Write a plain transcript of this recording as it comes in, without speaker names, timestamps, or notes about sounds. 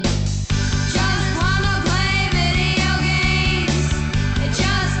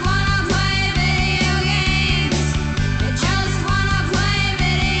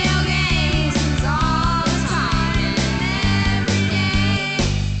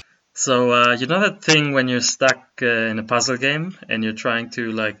You know that thing when you're stuck in a puzzle game and you're trying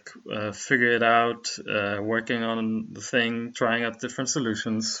to figure it out, working on the thing, trying out different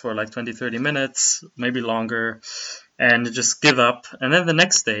solutions for like 20, 30 minutes, maybe longer, and you just give up. And then the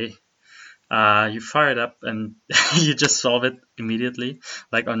next day, you fire it up and you just solve it immediately,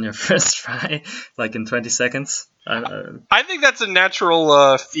 like on your first try, like in 20 seconds. I think that's a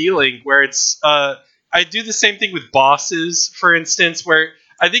natural feeling where it's. I do the same thing with bosses, for instance, where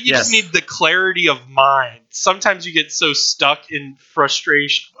I think you just Yes. need the clarity of mind. Sometimes you get so stuck in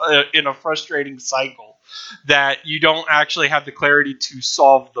frustration, in a frustrating cycle, that you don't actually have the clarity to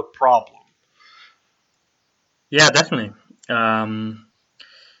solve the problem. Yeah, definitely. Yeah,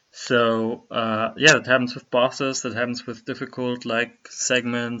 that happens with bosses, that happens with difficult like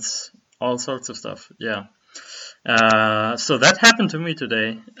segments, all sorts of stuff. Yeah. So that happened to me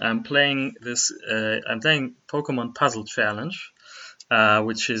today. I'm playing Pokemon Puzzle Challenge,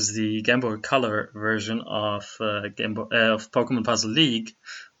 which is the Game Boy Color version of of Pokemon Puzzle League,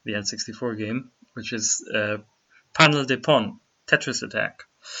 the N64 game, which is Panel de Pon, Tetris Attack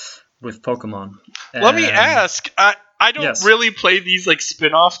with Pokemon. Let me ask. I don't Yes. really play these like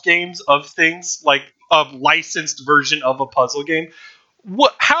spin-off games of things like a licensed version of a puzzle game.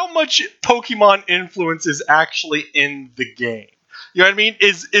 How much Pokemon influence is actually in the game? You know what I mean?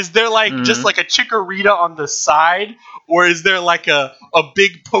 Is there like just Mhm. like a Chikorita on the side, or is there like a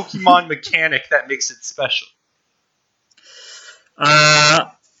big Pokemon mechanic that makes it special? Uh,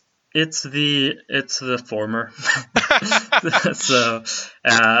 it's the former. So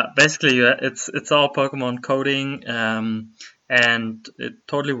basically, it's all Pokemon coding, and it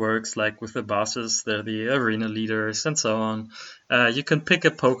totally works. Like with the bosses, they're the arena leaders and so on. You can pick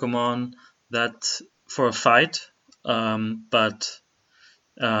a Pokemon that for a fight, but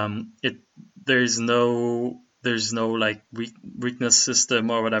it there's no like weakness system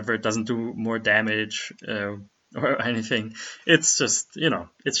or whatever. It doesn't do more damage or anything. It's just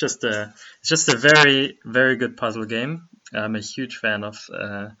a very very good puzzle game. I'm a huge fan of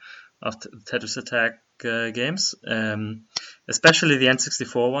Tetris Attack games, especially the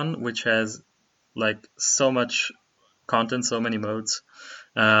N64 one, which has like so much content, so many modes.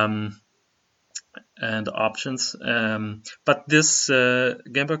 Um, and options. But this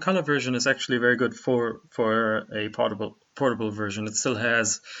Game Boy Color version is actually very good for a portable version. It still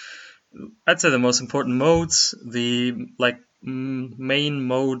has, I'd say, the most important modes. The like main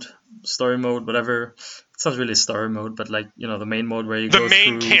mode, story mode, whatever. It's not really story mode, but like the main mode where you The go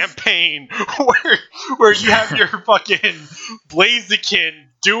main through. campaign where you have your fucking Blaziken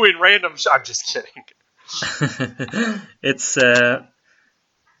doing random. I'm just kidding. It's that.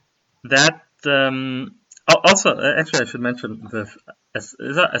 Also, actually, I should mention as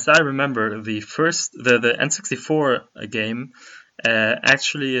I remember, the N64 game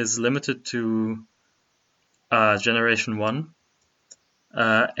actually is limited to Generation One,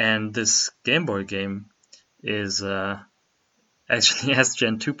 and this Game Boy game is actually has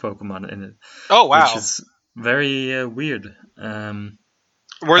Gen 2 Pokemon in it, Oh which wow. is very weird.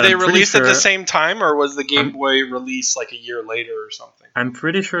 Were But they I'm pretty released at the sure same time, or was the Game I'm Boy released like a year later or something? I'm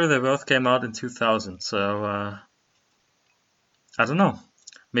pretty sure they both came out in 2000. So I don't know.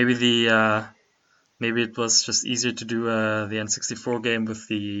 Maybe maybe it was just easier to do the N64 game with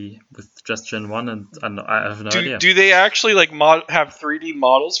just Gen 1, and I have no idea. Do they actually like have 3D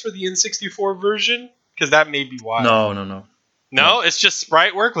models for the N64 version? Because that may be why. No, no, no, no. No, it's just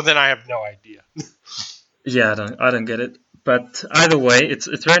sprite work. Well, then I have no idea. Yeah, I don't get it. But either way, it's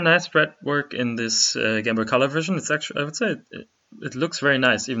very nice spread work in this Game Boy Color version. It's actually, I would say, it looks very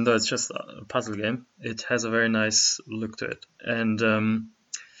nice, even though it's just a puzzle game. It has a very nice look to it, and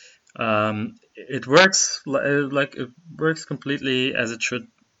it works like it works completely as it should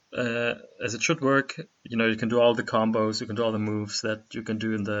work. You can do all the combos, you can do all the moves that you can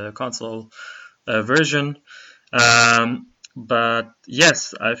do in the console version. But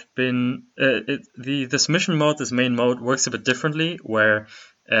yes, I've been this mission mode, this main mode, works a bit differently. Where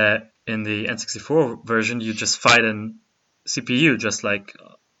in the N64 version, you just fight in CPU, just like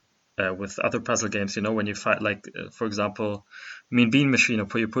with other puzzle games. When you fight, like for example, Mean Bean Machine or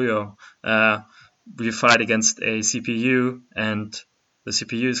Puyo Puyo, you fight against a CPU, and the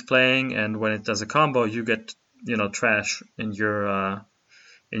CPU is playing, and when it does a combo, you get trash in your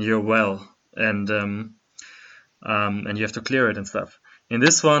well, and you have to clear it and stuff. In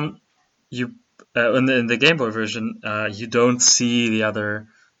this one, you in the Game Boy version, you don't see the other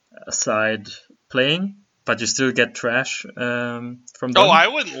side playing, but you still get trash from Oh, I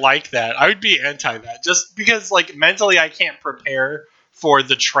them. wouldn't like that. I would be anti that, just because like mentally I can't prepare for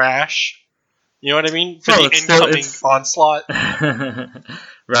the trash You know what I mean? For Well, the incoming onslaught.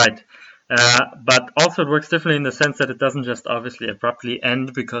 Right. But also it works differently in the sense that it doesn't just obviously abruptly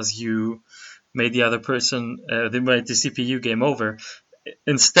end because you made the other person, they made the CPU game over.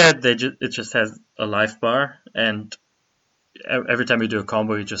 Instead, it just has a life bar, and every time you do a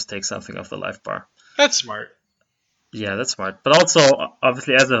combo, you just take something off the life bar. That's smart. Yeah, that's smart. But also,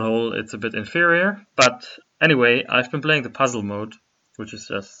 obviously, as a whole, it's a bit inferior. But anyway, I've been playing the puzzle mode, which is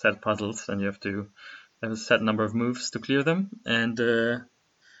just set puzzles, and you have to have a set number of moves to clear them, and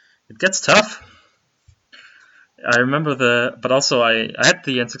it gets tough. I remember but also I had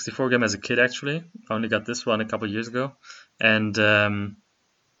the N64 game as a kid actually. I only got this one a couple years ago, and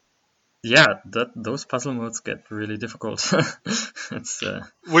yeah, those puzzle modes get really difficult. It's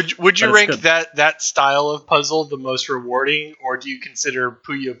Would you rank good. that style of puzzle the most rewarding, or do you consider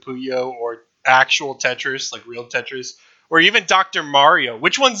Puyo Puyo or actual Tetris, like real Tetris, or even Dr. Mario?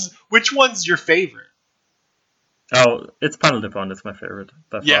 Which one's your favorite? Oh, it's Puddle Dip It's my favorite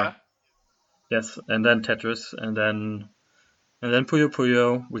by Yeah. far. Yes, and then Tetris, and then Puyo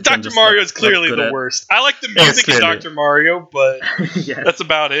Puyo, which I'm Dr. just Mario is not clearly good the at. worst. I like the music in clearly. Dr. Mario, but Yes, that's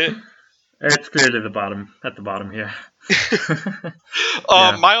about it. it's clearly at the bottom here.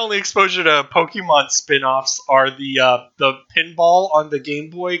 Yeah. My only exposure to Pokemon spin-offs are the pinball on the Game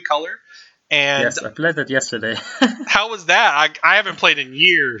Boy Color. And Yes, I played that yesterday. how was that? I haven't played in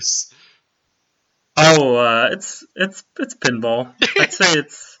years. Oh, it's pinball. I'd say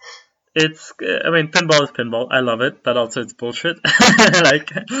it's. I mean, pinball is pinball. I love it, but also it's bullshit. Like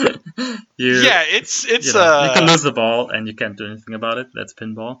Yeah, it's you can lose the ball and you can't do anything about it. That's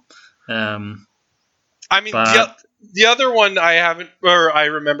pinball. I mean, but the other one I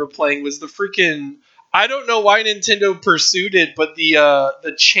remember playing was the freaking. I don't know why Nintendo pursued it, but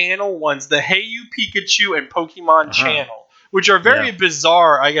the channel ones, the Hey You Pikachu and Pokemon channel, which are very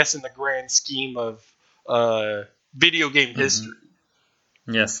bizarre, I guess, in the grand scheme of video game history.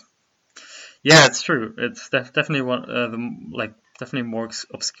 Yes, yeah, it's true. It's definitely one definitely more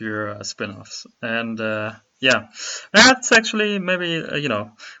obscure spin-offs, and yeah, that's actually maybe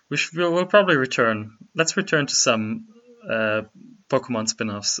we'll probably return. Let's return to some Pokemon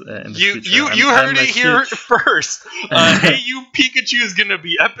spin-offs in the future. You heard it here first. Hey You Pikachu is gonna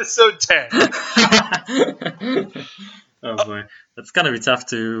be episode 10. Oh boy, that's gonna be tough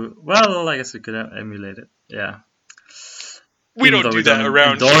to. Well, I guess we could emulate it. Yeah. We don't do that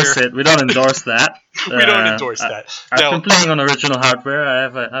around here. We don't endorse that. We don't endorse that. I've been playing on original hardware. I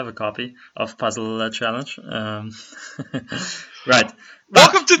have a copy of Puzzle Challenge. Right.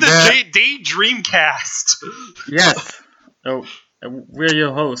 Welcome to the Daydreamcast. Yes. Oh, we're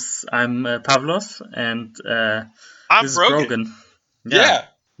your hosts. I'm Pavlos, and I'm this Brogan. is Brogan. Yeah.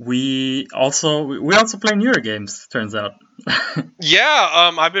 We also play newer games. Turns out.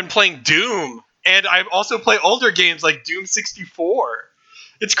 Yeah. I've been playing Doom. And I also play older games like Doom 64.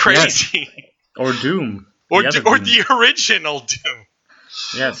 It's crazy. Yes. Or Doom. Or the original Doom.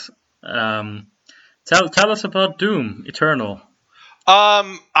 Yes. Tell us about Doom Eternal.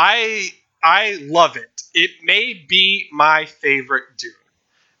 I love it. It may be my favorite Doom.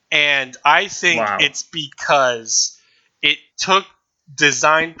 And I think it's because it took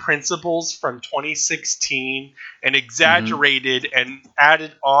design principles from 2016 and exaggerated and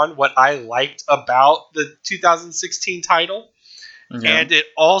added on what I liked about the 2016 title. Yeah. And it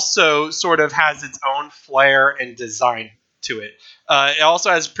also sort of has its own flair and design to it. It also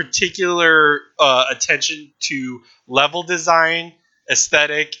has particular attention to level design,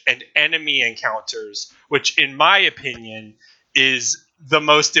 aesthetic, and enemy encounters, which in my opinion is the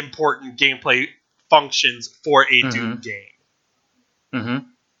most important gameplay functions for a Doom game.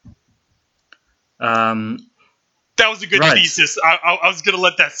 That was a good thesis. I was going to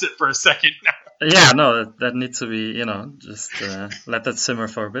let that sit for a second. Yeah, no, that needs to be, just let that simmer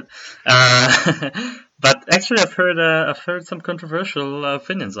for a bit. But actually, I've heard some controversial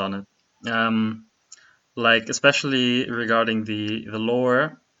opinions on it, like especially regarding the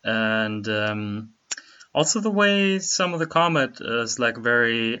lore and also the way some of the combat is like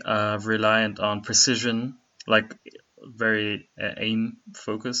very reliant on precision, like very aim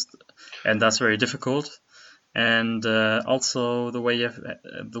focused, and that's very difficult. And also the way you have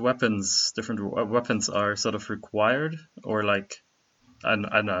the weapons, different weapons are sort of required, or like I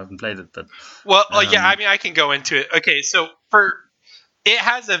don't know, I haven't played it, but yeah, I mean I can go into it. Okay, so it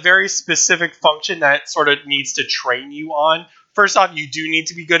has a very specific function that sort of needs to train you on. First off, you do need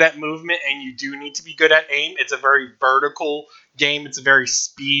to be good at movement, and you do need to be good at aim. It's a very vertical game. It's a very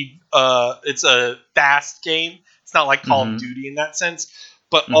it's a fast game. It's not like Call of Duty in that sense,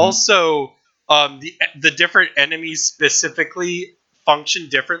 but also the different enemies specifically function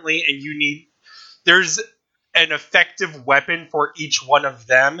differently, and you need there's an effective weapon for each one of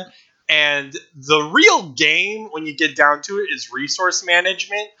them. And the real game, when you get down to it, is resource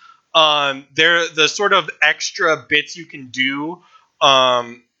management. They're the sort of extra bits you can do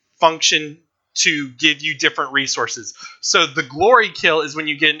function to give you different resources. So the glory kill is when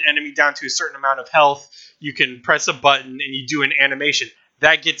you get an enemy down to a certain amount of health, you can press a button and you do an animation.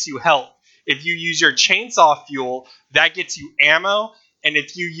 That gets you health. If you use your chainsaw fuel, that gets you ammo. And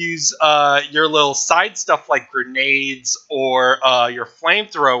if you use your little side stuff like grenades or your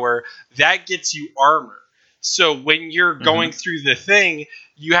flamethrower, that gets you armor. So when you're going through the thing,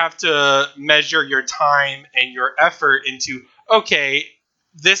 you have to measure your time and your effort into, okay,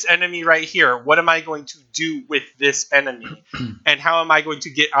 this enemy right here, what am I going to do with this enemy? And how am I going to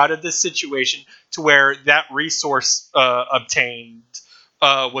get out of this situation to where that resource obtained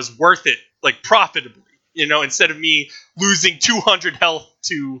was worth it, like profitably? Instead of me losing 200 health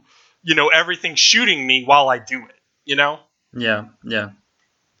to, everything shooting me while I do it, Yeah.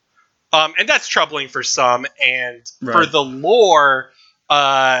 And that's troubling for some. And Right. for the lore,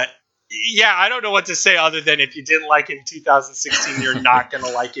 I don't know what to say other than if you didn't like it in 2016, you're not going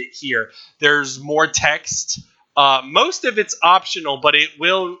to like it here. There's more text. Most of it's optional, but it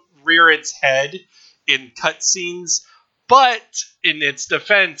will rear its head in cutscenes. But in its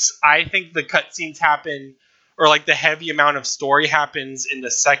defense, I think the cutscenes happen, or like the heavy amount of story happens in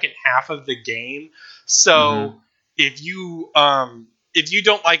the second half of the game. So if you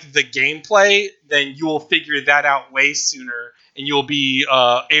don't like the gameplay, then you will figure that out way sooner, and you'll be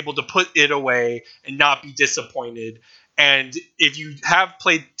able to put it away and not be disappointed. And if you have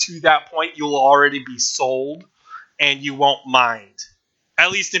played to that point, you'll already be sold, and you won't mind.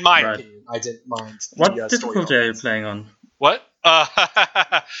 At least in my opinion, I didn't mind. What difficulty are you playing on? What?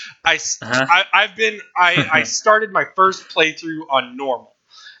 I started my first playthrough on normal,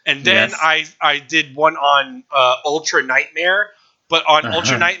 and then I did one on Ultra Nightmare. But on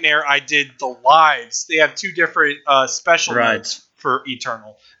Ultra Nightmare, I did the lives. They have two different special modes for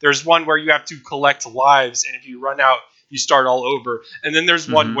Eternal. There's one where you have to collect lives, and if you run out, you start all over. And then there's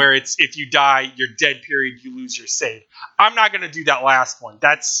one where it's if you die, your dead period, you lose your save. I'm not going to do that last one.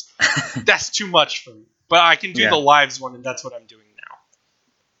 That's too much for me. But I can do the lives one, and that's what I'm doing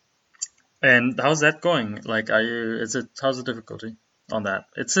now. And how's that going? Like, how's the difficulty on that?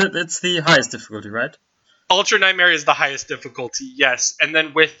 It's the highest difficulty, right? Ultra Nightmare is the highest difficulty, yes. And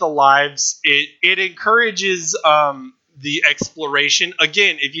then with the lives, it encourages the exploration.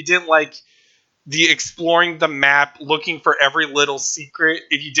 Again, if you didn't like the exploring the map, looking for every little secret,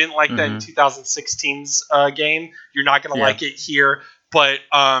 if you didn't like that in 2016's game, you're not going to like it here. But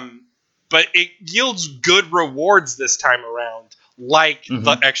it yields good rewards this time around, like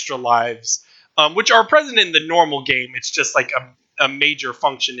the extra lives, which are present in the normal game. It's just like a major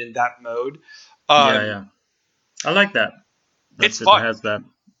function in that mode. I like that. It's fun. It has that.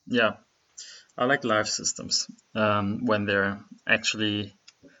 Yeah, I like life systems when they actually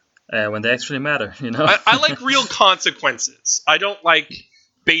matter. I like real consequences. I don't like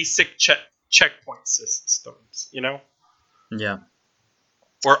basic checkpoint systems. Yeah.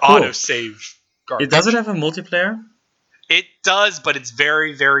 Or autosave garbage. Does it have a multiplayer? It does, but it's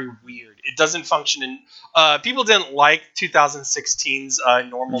very, very weird. It doesn't function in... people didn't like 2016's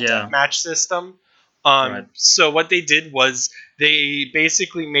normal deathmatch system. So what they did was they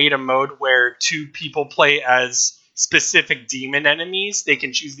basically made a mode where two people play as specific demon enemies. They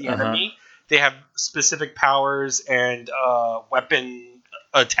can choose the enemy. They have specific powers and weapon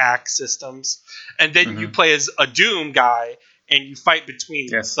attack systems. And then you play as a Doom guy, and you fight between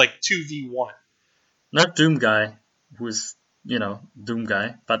like 2v1. Not Doom guy, who's, Doom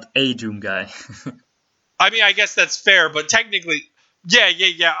guy, but a Doom guy. I mean, I guess that's fair, but technically... Yeah.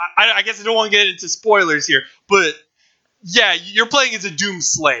 I guess I don't want to get into spoilers here, but yeah, you're playing as a Doom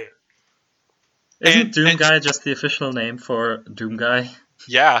Slayer. Isn't Doom Guy just the official name for Doom Guy?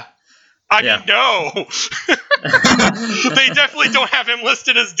 Yeah. I mean, no. They definitely don't have him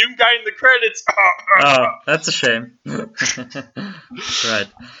listed as Doom Guy in the credits. Oh, that's a shame. Right.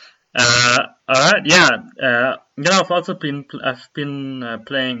 Alright, yeah. I've also been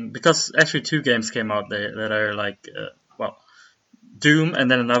playing, because actually two games came out that are like, Doom, and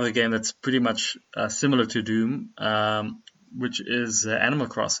then another game that's pretty much similar to Doom, which is Animal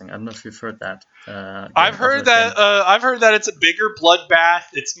Crossing. I don't know if you've heard that. I've heard that it's a bigger bloodbath.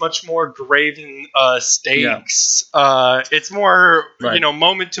 It's much more graven stakes. Yeah. It's more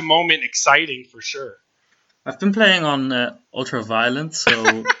moment to moment exciting for sure. I've been playing on Ultra Violent,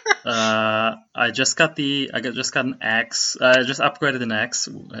 so I just got an axe. I just upgraded an axe.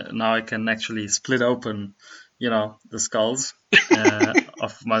 Now I can actually split open, the skulls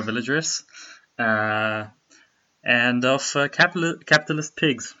of my villagers. uh, and of capitalist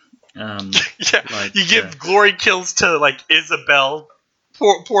pigs. Yeah, Like you give glory kills to like Isabel,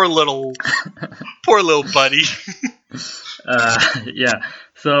 poor little buddy. yeah.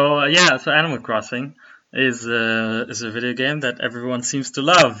 So yeah, so Animal Crossing is a video game that everyone seems to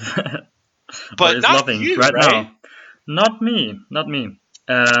love or But is not loving you, right right? now. Not me, not me.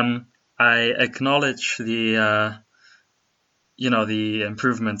 I acknowledge the the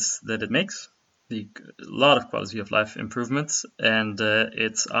improvements that it makes, the a lot of quality of life improvements, and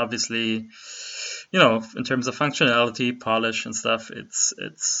it's obviously, in terms of functionality, polish, and stuff,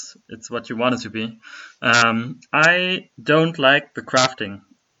 it's what you want it to be. I don't like the crafting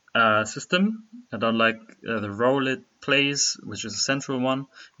system. I don't like the role it plays, which is a central one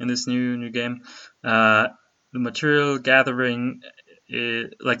in this new game. The material gathering,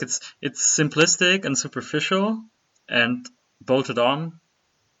 like it's simplistic and superficial and bolted on,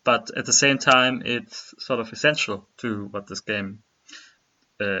 but at the same time, it's sort of essential to what this game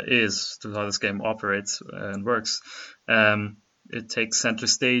is, to how this game operates and works. It takes center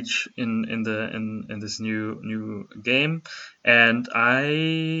stage in this new game, and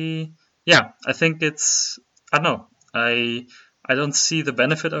I think it's, I don't know, I don't see the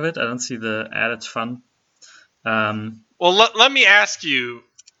benefit of it. I don't see the added fun. Well, let me ask you,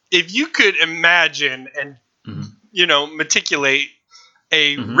 if you could imagine and Mhm. meticulate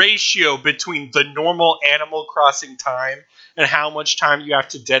a Mhm. ratio between the normal Animal Crossing time and how much time you have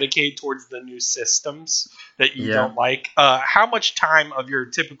to dedicate towards the new systems that you Yeah. don't like. How much time of your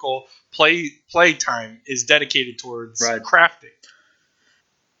typical play time is dedicated towards Right. crafting?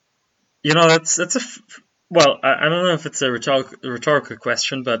 That's well, I don't know if it's a rhetorical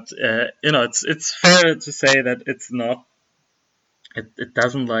question, but it's fair to say that it's not. It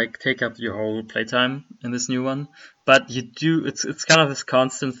doesn't like take up your whole playtime in this new one, but you do. It's kind of this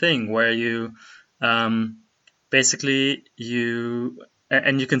constant thing where you, basically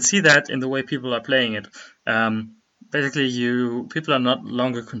and you can see that in the way people are playing it. Basically, people are not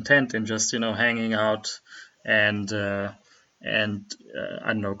longer content in just hanging out and I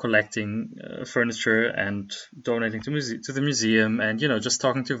don't know, collecting furniture and donating to the museum, and just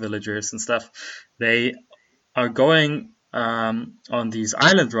talking to villagers and stuff. They are going on these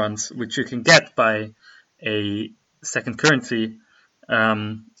island runs, which you can get by a second currency,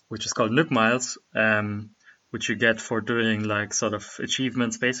 which is called Nook Miles, which you get for doing like sort of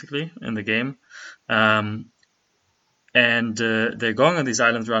achievements basically in the game. Um, and they're going on these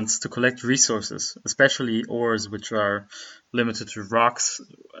island runs to collect resources, especially ores, which are limited to rocks,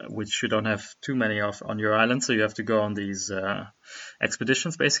 which you don't have too many of on your island. So you have to go on these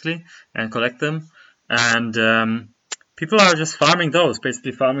expeditions basically and collect them. And people are just farming those,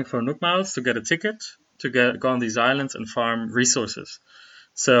 basically farming for Nook Miles to get a ticket to go on these islands and farm resources.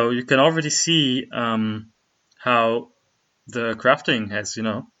 So you can already see how the crafting has,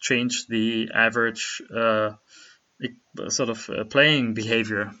 changed the average sort of playing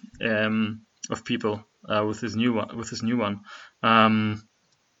behavior of people with this new one. Um,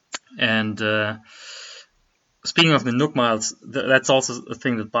 and speaking of the Nook Miles, that's also a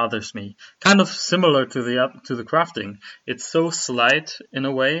thing that bothers me. Kind of similar to the crafting. It's so slight in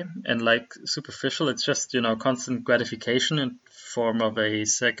a way and like superficial. It's just constant gratification in form of a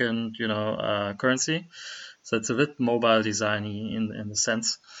second currency. So it's a bit mobile designy in the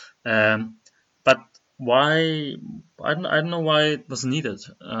sense. But why? I don't know why it was needed.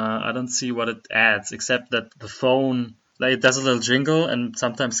 I don't see what it adds except that the phone, like, it does a little jingle and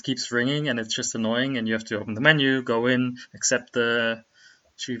sometimes keeps ringing and it's just annoying, and you have to open the menu, go in, accept the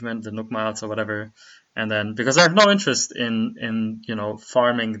achievement, the Nook Miles or whatever, and then, because I have no interest in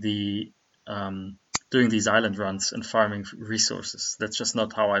farming the doing these island runs and farming resources. That's just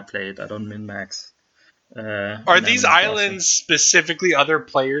not how I play it. I don't min max Are in these Animal Crossing. islands specifically other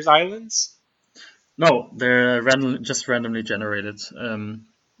players' islands? No, they're just randomly generated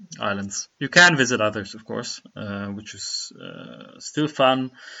islands. You can visit others, of course, which is still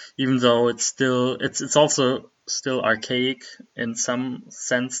fun, even though it's also still archaic in some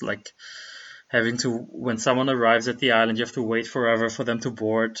sense. Like, having to, when someone arrives at the island, you have to wait forever for them to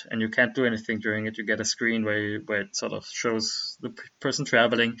board, and you can't do anything during it. You get a screen where it sort of shows the person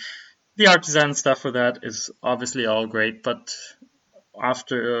traveling. The art design stuff for that is obviously all great, but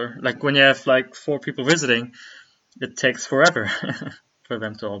after, like, when you have like 4 people visiting, it takes forever for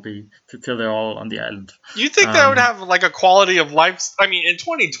them to all be till they're all on the island. You think that would have like a quality of life? I mean, in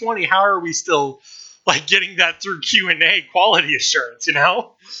 2020, how are we still like getting that through Q&A quality assurance?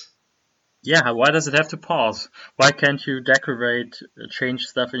 Yeah, why does it have to pause? Why can't you decorate, change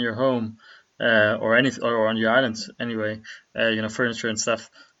stuff in your home, or on your islands anyway? Furniture and stuff.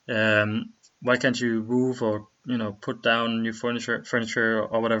 why can't you move or put down new furniture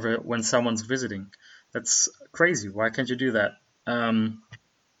or whatever when someone's visiting? That's crazy. Why can't you do that?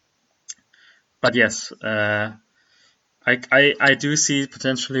 But yes, I do see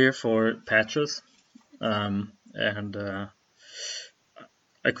potential here for patches, and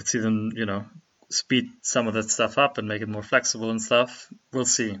I could see them, speed some of that stuff up and make it more flexible and stuff. We'll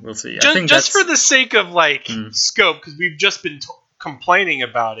see. I think Just for that's the sake of scope, because we've just been complaining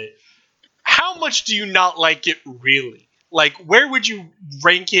about it. How much do you not like it really? Like, where would you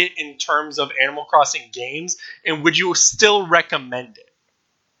rank it in terms of Animal Crossing games, and would you still recommend it?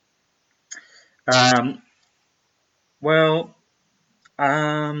 Well,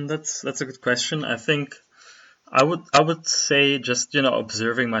 that's a good question. I think I would say, just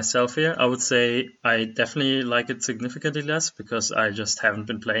observing myself here, I would say I definitely like it significantly less because I just haven't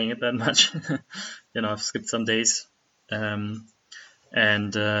been playing it that much. I've skipped some days, and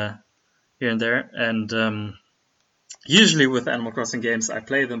here and there, and usually with Animal Crossing games, I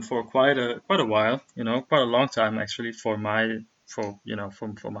play them for quite a while. Quite a long time actually for my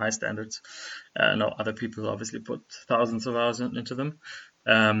standards. I know other people obviously put thousands of hours into them,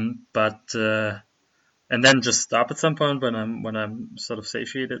 but and then just stop at some point when I'm sort of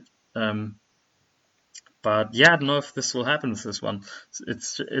satiated. But yeah, I don't know if this will happen with this one.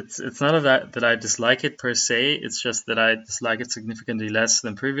 It's not that I dislike it per se. It's just that I dislike it significantly less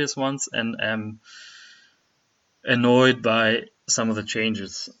than previous ones, and am annoyed by some of the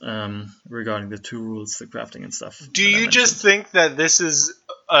changes regarding the two rules, the crafting and stuff. Do you just think that this is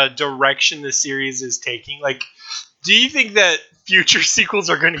a direction the series is taking? Like, do you think that future sequels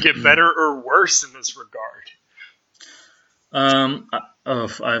are going to get better or worse in this regard? I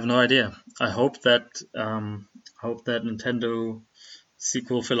have no idea. I hope that Nintendo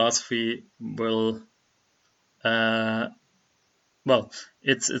sequel philosophy will. Well,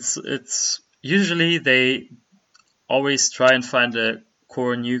 it's usually they always try and find a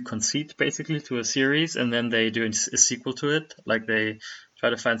core new conceit basically to a series, and then they do a sequel to it. Like they try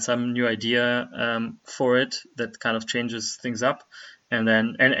to find some new idea for it that kind of changes things up, and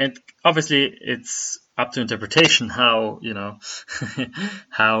then and obviously it's up to interpretation how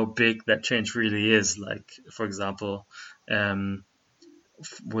how big that change really is. Like for example,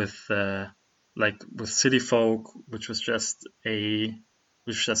 with City Folk, which was just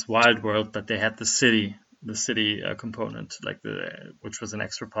Wild World, but they had the city component, which was an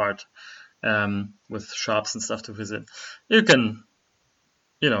extra part with shops and stuff to visit. You can,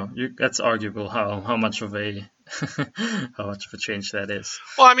 that's arguable how much of a how much of a change that is.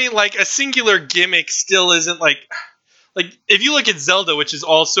 Well, I mean, like a singular gimmick still isn't like if you look at Zelda, which is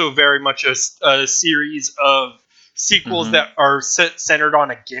also very much a series of sequels that are centered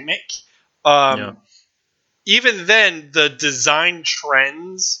on a gimmick. Even then, the design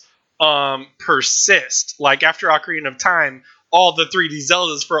trends persist. Like after Ocarina of Time, all the 3D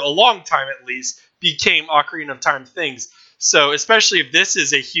Zeldas for a long time at least became Ocarina of Time things. So especially if this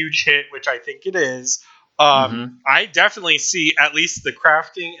is a huge hit, which I think it is, I definitely see at least the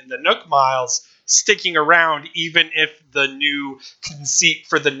crafting and the Nook Miles sticking around, even if the new conceit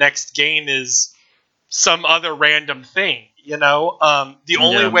for the next game is some other random thing. The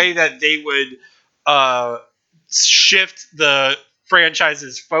only way that they would shift the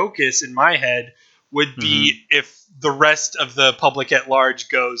franchise's focus in my head would be if the rest of the public at large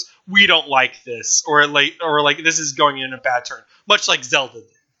goes, we don't like this, or this is going in a bad turn, much like Zelda did.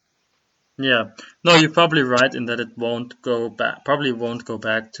 Yeah, no, you're probably right in that it won't go back. Probably won't go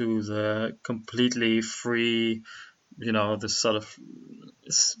back to the completely free, this sort of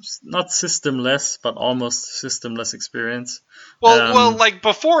not systemless, but almost systemless experience. Well, like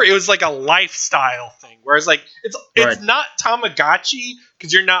before, it was like a lifestyle thing, whereas like it's Right. not Tamagotchi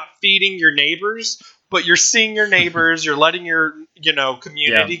because you're not feeding your neighbors, but you're seeing your neighbors, you're letting your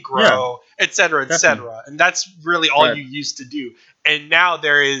community grow, etc., etc., and that's really all you used to do. And now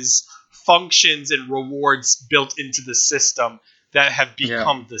there is functions and rewards built into the system that have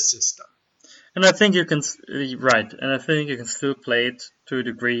become the system. And I think you can still play it to a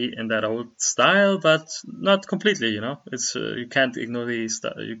degree in that old style, but not completely. It's you can't ignore the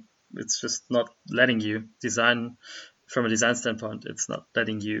style. It's just not letting you design from a design standpoint. It's not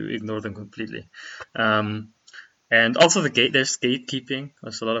letting you ignore them completely. And also there's gatekeeping.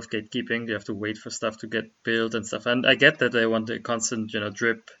 There's a lot of gatekeeping. You have to wait for stuff to get built and stuff. And I get that they want a constant,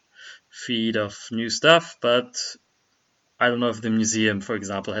 drip feed of new stuff, but I don't know if the museum, for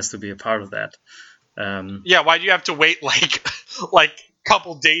example, has to be a part of that. Why do you have to wait like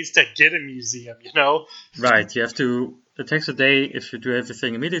couple days to get a museum? Right. You have to. It takes a day if you do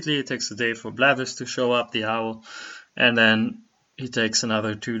everything immediately. It takes a day for Blathers to show up, the owl, and then he takes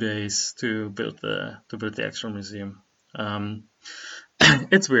another 2 days to build the actual museum.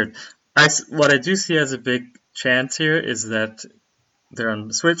 It's weird. What I do see as a big chance here is that they're on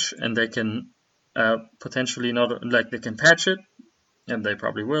the Switch and they can potentially not like they can patch it, and they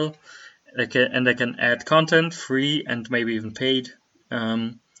probably will. They can add content, free and maybe even paid,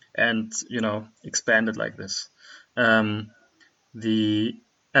 and expand it like this.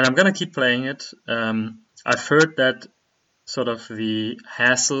 And I'm gonna keep playing it. I've heard that sort of the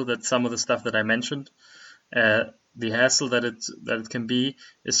hassle that some of the stuff that I mentioned, the hassle that it can be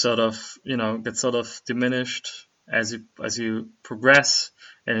is sort of gets sort of diminished as you progress,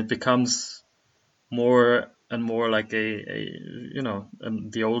 and it becomes more and more like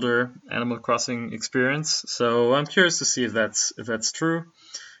the older Animal Crossing experience. So I'm curious to see if that's true.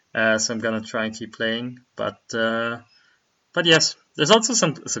 So I'm gonna try and keep playing, but yes, there's also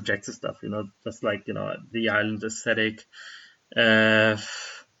some subjective stuff, just like the island aesthetic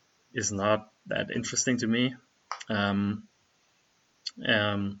is not that interesting to me, and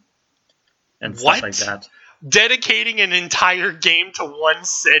stuff like that. Dedicating an entire game to one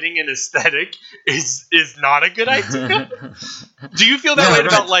setting and aesthetic is not a good idea. Do you feel that way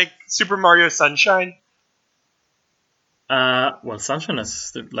about like Super Mario Sunshine? Well, Sunshine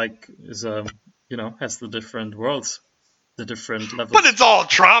has has the different worlds, the different levels. But it's all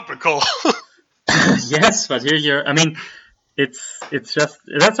tropical. Yes, but here it's just,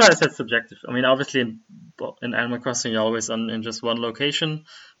 that's why I said subjective. I mean, obviously in Animal Crossing you're always in just one location,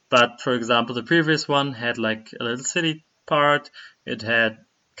 but for example, the previous one had like a little city part. It had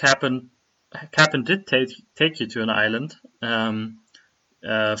Cap'n did take you to an island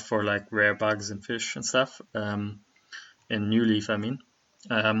for like rare bugs and fish and stuff. In New Leaf, I mean.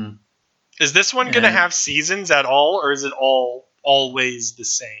 Is this one going to have seasons at all, or is it always the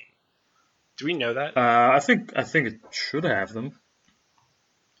same? Do we know that? I think it should have them.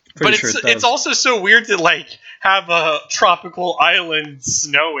 But it's also so weird to like have a tropical island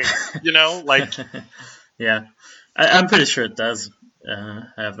snowing, like. Yeah, I'm pretty sure it does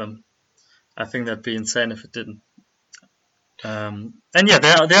have them. I think that'd be insane if it didn't. And yeah,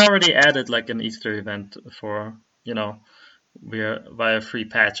 they already added like an Easter event for via free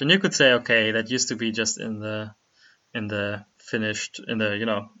patch, and you could say, okay, that used to be just in the finished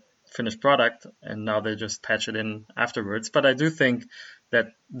product, and now they just patch it in afterwards. But I do think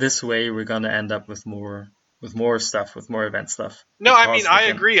that this way we're gonna end up with more stuff, with more event stuff. No, I mean I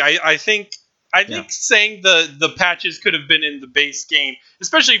agree. I think saying the patches could have been in the base game,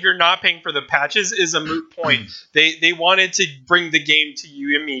 especially if you're not paying for the patches, is a moot point. They wanted to bring the game to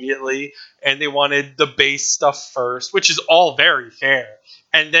you immediately, and they wanted the base stuff first, which is all very fair.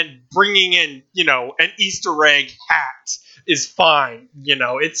 And then bringing in, an Easter egg hat is fine.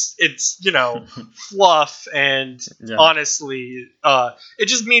 It's fluff, and honestly, it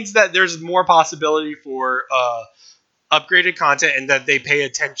just means that there's more possibility for upgraded content, and that they pay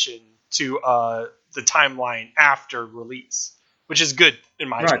attention to the timeline after release, which is good in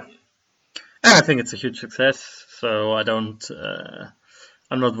my opinion. And I think it's a huge success, so I'm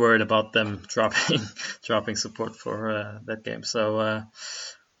not worried about them dropping support for that game. So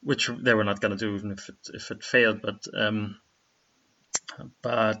which they were not going to do even if it failed.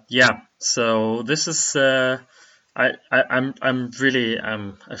 But yeah, so this is. I haven't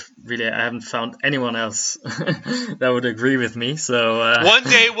found anyone else that would agree with me. So one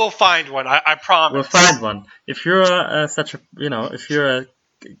day we'll find one. I promise. We'll find one. If you're if you're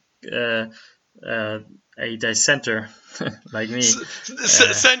a dissenter like me,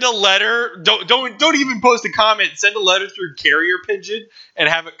 send a letter. Don't even post a comment. Send a letter through carrier pigeon and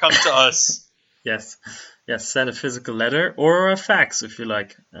have it come to us. Yes, send a physical letter or a fax if you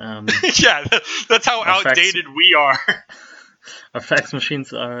like. Yeah, that's how outdated we are. Our fax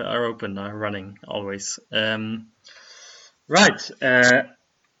machines are open, are running always. Right. Have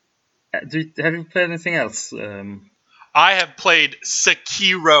you played anything else? I have played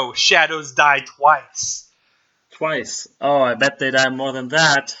Sekiro: Shadows Die Twice. Twice? Oh, I bet they die more than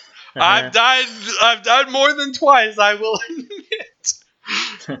that. I've died more than twice, I will admit.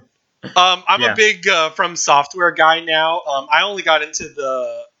 I'm a big From Software guy now. I only got into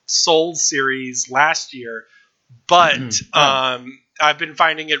the Souls series last year, but I've been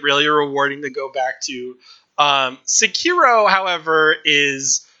finding it really rewarding to go back to. Sekiro, however,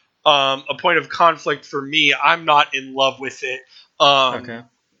 is a point of conflict for me. I'm not in love with it. Okay.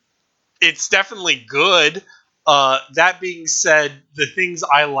 It's definitely good. That being said, the things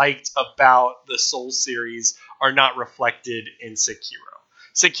I liked about the Souls series are not reflected in Sekiro.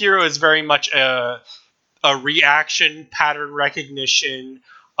 Sekiro is very much a reaction, pattern recognition,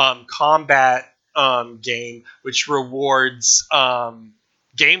 combat game, which rewards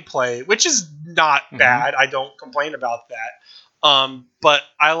gameplay, which is not bad. I don't complain about that. But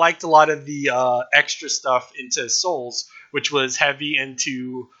I liked a lot of the extra stuff into Souls, which was heavy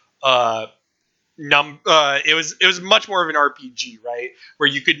into it was much more of an RPG, right? Where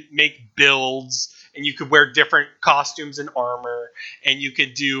you could make builds and you could wear different costumes and armor, and you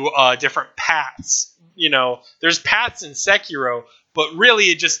could do different paths. There's paths in Sekiro, but really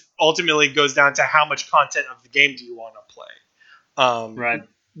it just ultimately goes down to how much content of the game do you want to play. Right.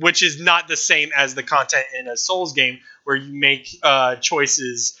 Which is not the same as the content in a Souls game, where you make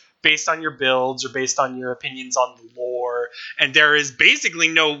choices based on your builds or based on your opinions on the lore, and there is basically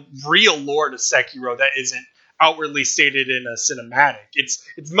no real lore to Sekiro that isn't outwardly stated in a cinematic.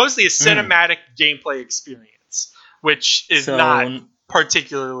 It's mostly a cinematic gameplay experience, which is not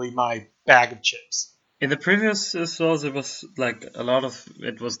particularly my bag of chips. In the previous Souls, it was like a lot of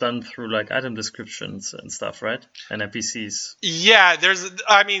it was done through like item descriptions and stuff, right? And NPCs. Yeah, they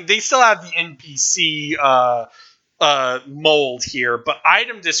still have the NPC mold here, but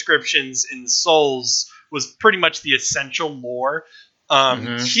item descriptions in Souls was pretty much the essential lore.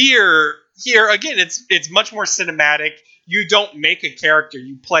 Here again, it's much more cinematic. You don't make a character;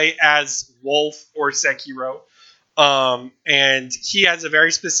 you play as Wolf or Sekiro, and he has a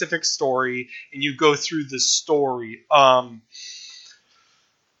very specific story, and you go through the story.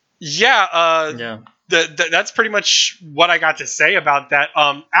 That's pretty much what I got to say about that.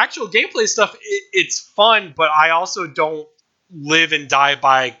 Actual gameplay stuff, it's fun, but I also don't live and die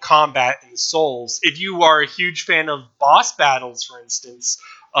by combat in Souls. If you are a huge fan of boss battles, for instance,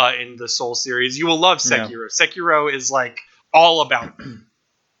 in the Soul series, you will love Sekiro. Yeah. Sekiro is like all about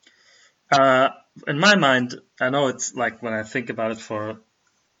in my mind, I know it's like when I think about it for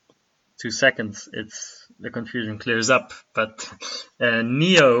 2 seconds, the confusion clears up. But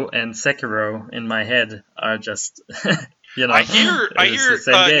Neo and Sekiro in my head are just, I hear Neo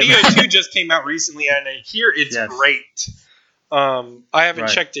 2 just came out recently, and I hear it's great. I haven't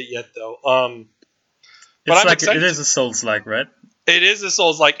checked it yet though. But I'm excited. It is a Souls-like, right? It is a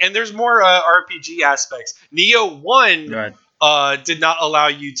Souls-like, and there's more RPG aspects. Neo 1 did not allow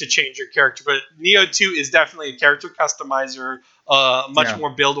you to change your character, but Neo 2 is definitely a character customizer, much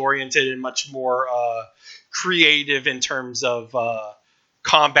more build-oriented and much more creative in terms of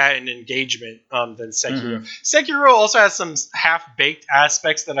combat and engagement than Sekiro. Sekiro also has some half-baked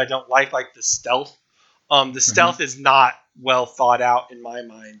aspects that I don't like the stealth. The stealth is not well thought out in my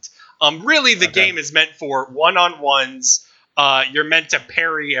mind. Really, the game is meant for one-on-ones. You're meant to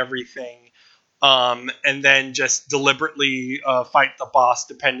parry everything. And then just deliberately fight the boss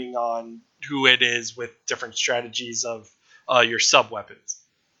depending on who it is with different strategies of your sub-weapons.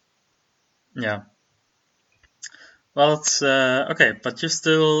 Yeah. Well, it's okay, but you're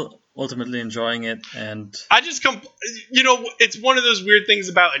still ultimately enjoying it, and I just it's one of those weird things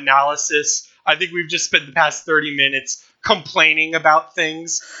about analysis. I think we've just spent the past 30 minutes complaining about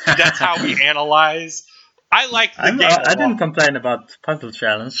things. That's how we analyze. I like the game. I didn't complain about Puzzle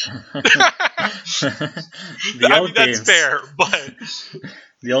Challenge. That's fair, but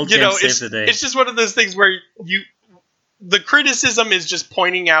the old games saved the day. It's just one of those things where the criticism is just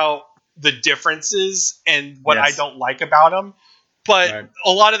pointing out the differences and what I don't like about them. But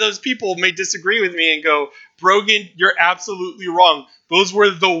a lot of those people may disagree with me and go, Brogan, you're absolutely wrong. Those were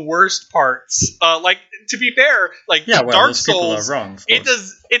the worst parts. To be fair, Dark Souls, are wrong,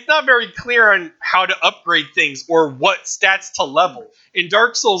 it's not very clear on how to upgrade things or what stats to level. In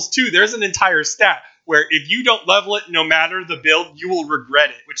Dark Souls 2, there's an entire stat where if you don't level it, no matter the build, you will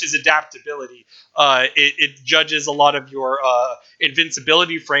regret it, which is adaptability. It judges a lot of your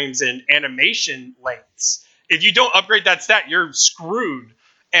invincibility frames and animation lengths. If you don't upgrade that stat, you're screwed.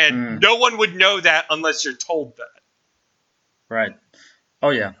 And no one would know that unless you're told that. Right. Oh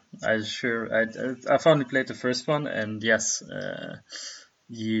yeah, I've only played the first one, and yes, I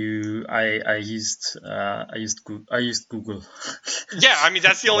used Google. Yeah, I mean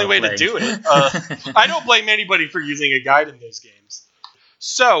that's the only way to do it. I don't blame anybody for using a guide in those games.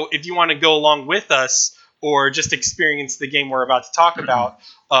 So if you want to go along with us or just experience the game we're about to talk about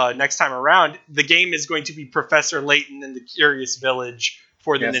next time around, the game is going to be Professor Layton and the Curious Village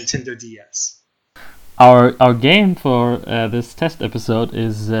for the Nintendo DS. Our game for this test episode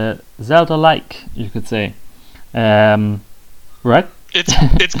is Zelda-like, you could say. Right?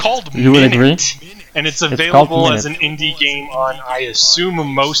 It's called You would agree? And it's available as an indie game on, I assume,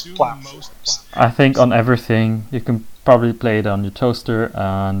 most platforms. I think on everything. You can probably play it on your toaster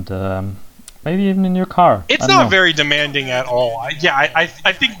and maybe even in your car. It's not very demanding at all. I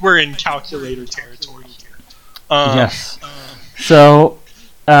think we're in calculator territory here. Yes. So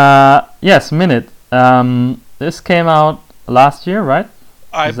Yes, Minute. This came out last year, right?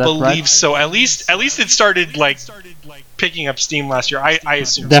 I Is that believe right? so. At least it started like picking up steam last year. I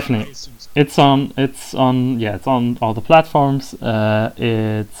assume. Definitely. It's on all the platforms.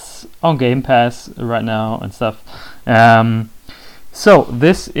 It's on Game Pass right now and stuff. So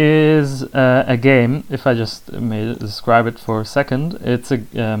this is a game. If I just may describe it for a second, it's a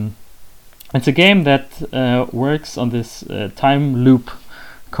game that works on this time loop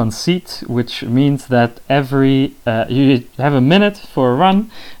conceit, which means that every you have a minute for a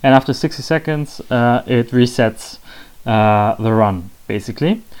run, and after 60 seconds, it resets the run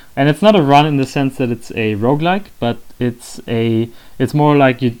basically. And it's not a run in the sense that it's a roguelike, but it's more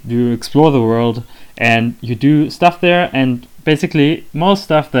like you explore the world and you do stuff there, and basically most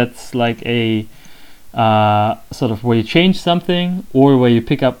stuff that's like a sort of where you change something or where you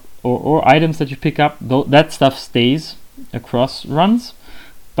pick up or items that you pick up, that stuff stays across runs.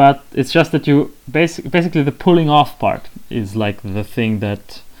 But it's just that you basically the pulling off part is like the thing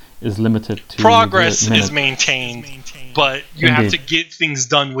that is limited to Progress the minute. is maintained, but you have to get things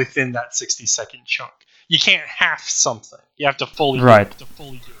done within that 60-second chunk. You can't half something. You have to fully Right. do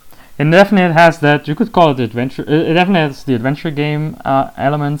it. It definitely has that. You could call it adventure. It definitely has the adventure game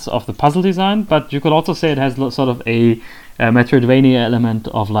elements of the puzzle design, but you could also say it has sort of a Metroidvania element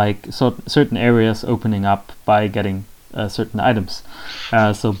of like certain areas opening up by getting certain items.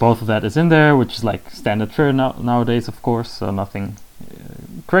 So both of that is in there, which is like standard fare nowadays, of course. So nothing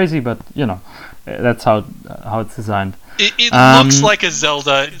crazy, but that's how it's designed. It looks like a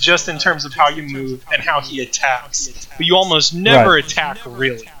Zelda just in terms of how you move and how he attacks, but you almost never attack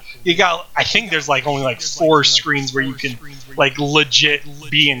really. You got, I think there's like only like 4 screens where you can like legit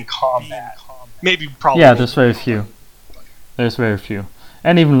be in combat. Maybe probably. Yeah, there's very few.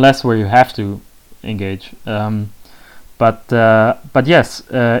 And even less where you have to engage. But yes,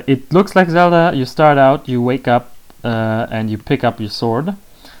 it looks like Zelda. You start out, you wake up, and you pick up your sword.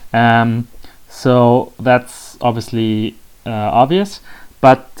 So that's obviously obvious.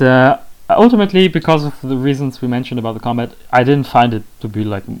 But ultimately, because of the reasons we mentioned about the combat, I didn't find it to be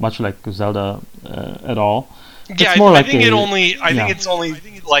like much like Zelda at all. Yeah, I think it's only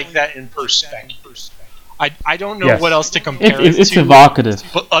like that in perspective. I don't know what else to compare it to. It's evocative.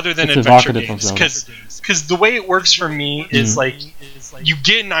 But other than adventure games, because the way it works for me is like you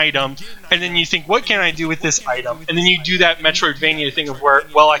get an item and then you think, what can I do with this item? And then you do that Metroidvania thing of where,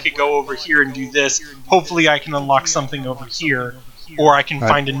 well, I could go over here and do this. Hopefully I can unlock something over here, or I can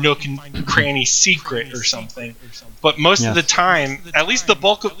find a nook and cranny secret or something. But most of the time, at least the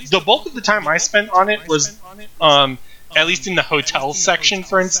bulk of the time I spent on it was at least in the hotel section,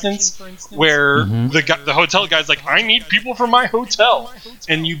 for instance, where the hotel guy's like, I need people for my hotel.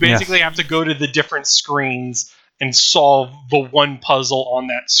 And you basically have to go to the different screens and solve the one puzzle on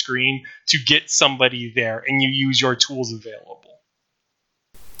that screen to get somebody there, and you use your tools available.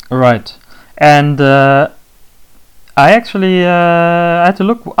 Right. And I actually had to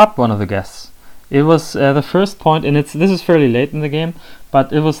look up one of the guests. It was the first point, and this is fairly late in the game,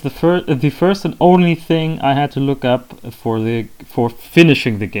 but it was the first and only thing I had to look up for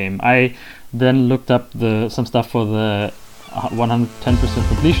finishing the game. I then looked up some stuff for the 110%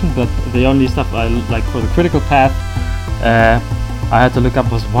 completion, but the only stuff I like for the critical path, I had to look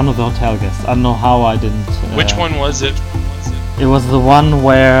up was one of the hotel guests. I don't know how I didn't. Which one was it? It was the one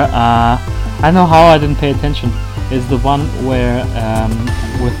where I don't know how I didn't pay attention. Is the one where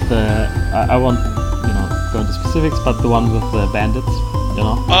with the I won't go into specifics, but the one with the bandits,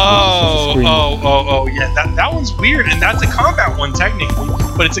 yeah, that one's weird, and that's a combat one technically,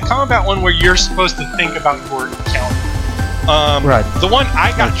 but it's a combat one where you're supposed to think about your encounter. Right. The one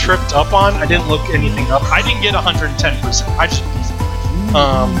I got tripped up on, I didn't look anything up. I didn't get 110%. I just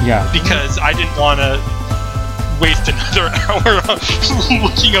because I didn't want to waste another hour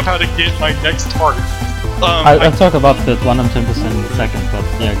looking up how to get my next target. I'll talk about that 110% in a second, but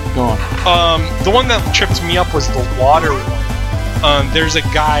yeah, go on. The one that tripped me up was the water one. There's a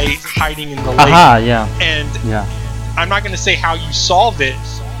guy hiding in the lake. And I'm not going to say how you solve it,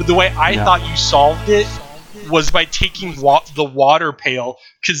 but the way I thought you solved it was by taking the water pail,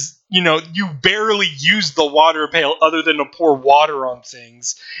 because you barely use the water pail other than to pour water on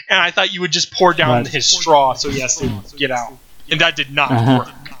things, and I thought you would just pour down his straw so he has to get out, and that did not work.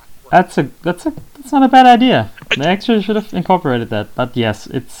 That's not a bad idea. They actually should have incorporated that, but yes,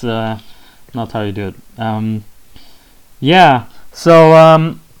 it's not how you do it.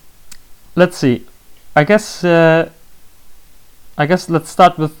 So let's see. I guess let's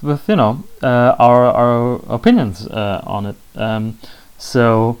start with our opinions on it.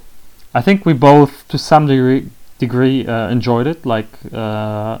 So I think we both to some degree enjoyed it. Like,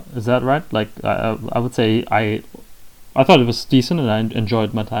 is that right? Like, I would say I thought it was decent and I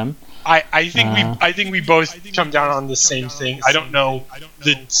enjoyed my time. I think we both come down on the same thing. I don't know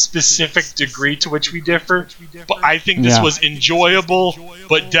the specific degree to which we differ, but I think this was enjoyable,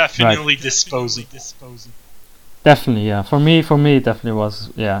 but definitely disposable. Definitely, yeah. For me, it definitely was,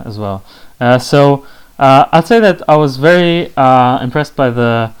 yeah, as well. So I'd say that I was very impressed by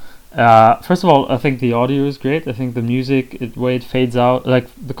the. First of all, I think the audio is great. I think the music, the way it fades out, like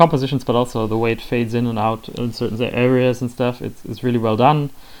the compositions, but also the way it fades in and out in certain areas and stuff. It's really well done.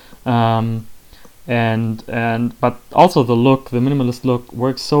 But also the minimalist look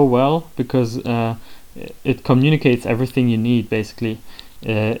works so well because it communicates everything you need basically.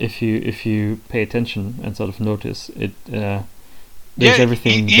 If you pay attention and sort of notice it, there's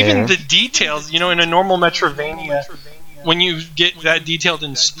everything even there. The details. In a normal Metroidvania, when you get that detailed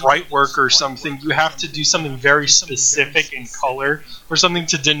in sprite work or something, you have to do something very specific in color or something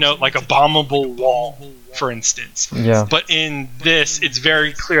to denote, like a bombable wall, for instance. Yeah. But in this, it's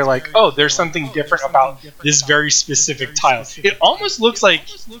very clear, like, oh, there's something different about this very specific tile. It almost looks like,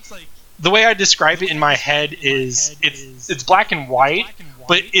 the way I describe it in my head is it's black and white,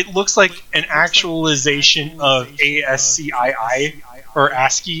 but it looks like an actualization of ASCII or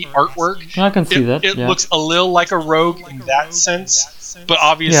ASCII artwork. I can see that. It looks a little like a rogue in that sense, but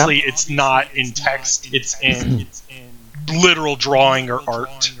obviously it's not in text. It's in literal drawing or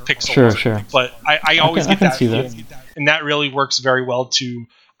art, pixel art. Sure. But I always get that feeling, and that really works very well to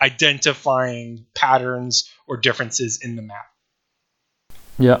identifying patterns or differences in the map.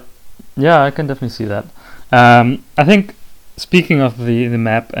 Yeah, I can definitely see that. I think, speaking of the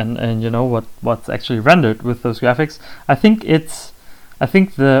map and what's actually rendered with those graphics, I think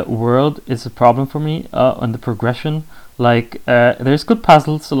the world is a problem for me, and the progression. Like, there's good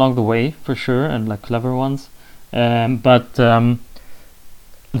puzzles along the way for sure, and like clever ones. But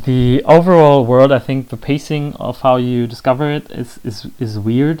the overall world, I think the pacing of how you discover it is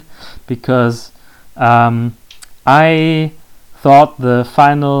weird, because I thought the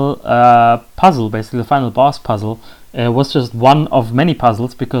final puzzle, basically the final boss puzzle, was just one of many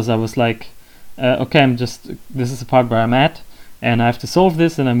puzzles, because I was like, okay, this is the part where I'm at, and I have to solve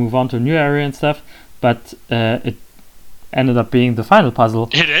this, and I move on to a new area and stuff. But it ended up being the final puzzle.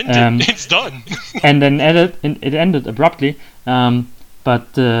 It ended. It's done. And then it ended abruptly. So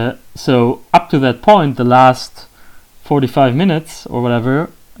up to that point, the last 45 minutes or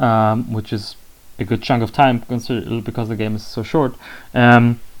whatever, which is a good chunk of time because the game is so short,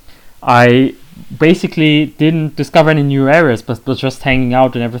 I basically didn't discover any new areas, but was just hanging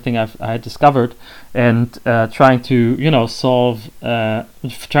out in everything I had discovered, and trying to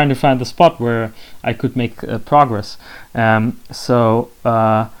trying to find the spot where I could make progress. So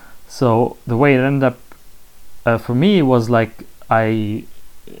the way it ended up for me was like I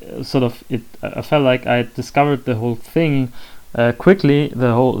felt like I discovered the whole thing quickly,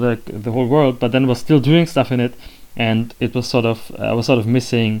 the whole world, but then was still doing stuff in it, and it was I was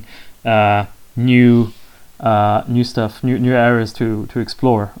missing new stuff, new areas to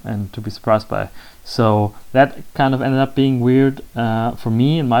explore and to be surprised by. So that kind of ended up being weird for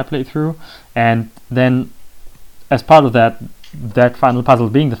me in my playthrough. And then, as part of that final puzzle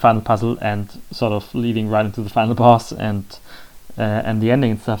being the final puzzle and sort of leading right into the final boss and the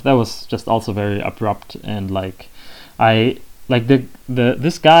ending and stuff, that was just also very abrupt. And like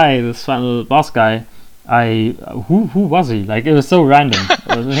this final boss guy, who was he? Like, it was so random.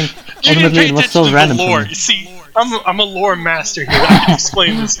 I think ultimately it was so random. Lore. You see, I'm a lore master here. I can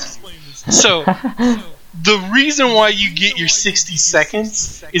explain this. So, the reason why you get your 60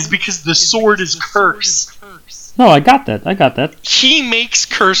 seconds is because the sword is cursed. No, I got that. He makes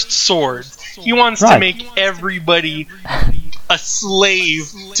cursed swords. He wants to make everybody a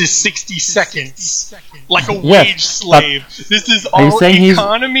slave to 60 seconds. Like a wage slave. This is all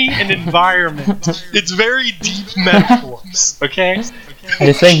economy and environment. It's very deep metaphors, okay? Are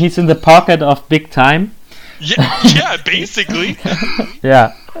you saying he's in the pocket of big time? Yeah, basically.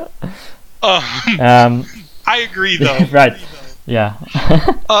 Yeah. I agree, though. Right. Yeah.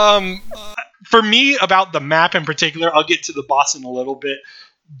 For me, about the map in particular, I'll get to the boss in a little bit,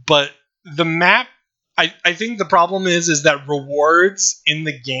 but the map, I think the problem is that rewards in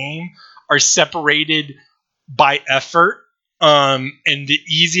the game are separated by effort, and the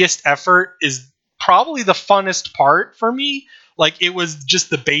easiest effort is probably the funnest part for me. Like, it was just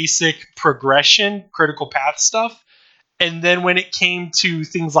the basic progression, critical path stuff, and then when it came to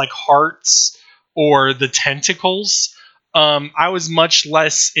things like hearts or the tentacles, I was much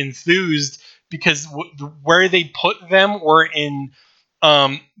less enthused, because where they put them were in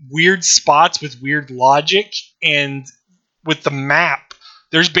weird spots with weird logic, and with the map,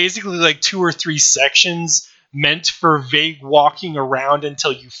 there's basically like 2 or 3 sections meant for vague walking around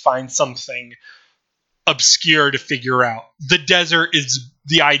until you find something obscure to figure out. The desert is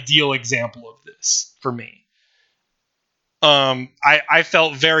the ideal example of this for me. I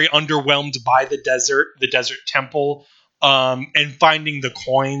felt very underwhelmed by the desert temple, and finding the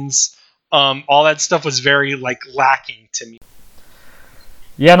coins. All that stuff was very lacking to me.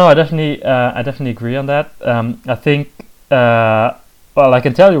 Yeah, no, I definitely agree on that. I think, well, I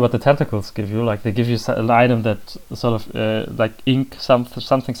can tell you what the tentacles give you. Like, they give you an item that sort of like ink,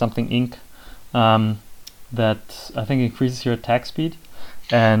 something ink, that I think increases your attack speed.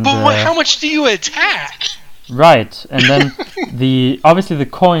 And but how much do you attack? Right, and then obviously the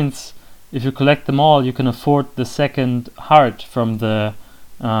coins, if you collect them all, you can afford the second heart from the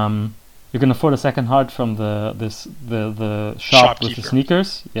you can afford a second heart from the shop with the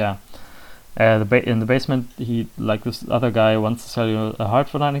sneakers. Yeah, in the basement, this other guy wants to sell you a heart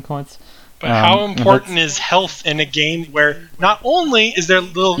for 90 coins. But how important is health in a game where not only is there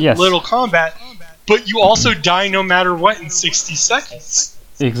little combat, but you also die no matter what in 60 seconds?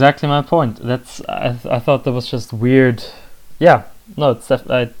 Exactly my point. I thought that was just weird. Yeah, no, that's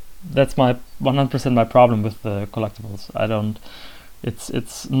my 100% my problem with the collectibles.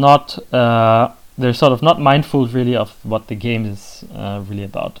 It's not. They're sort of not mindful really of what the game is really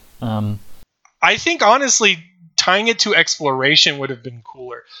about. I think honestly, tying it to exploration would have been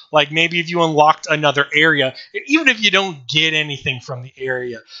cooler. Like maybe if you unlocked another area, and even if you don't get anything from the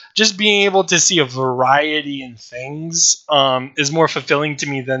area, just being able to see a variety in things is more fulfilling to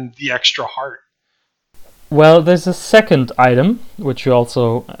me than the extra heart. Well, there's a second item which you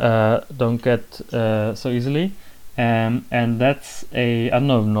also don't get so easily, and that's I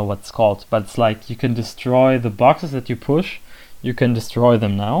don't know what it's called, but it's like you can destroy the boxes that you push. You can destroy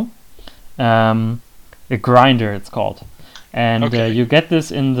them now. A grinder, it's called, and okay. You get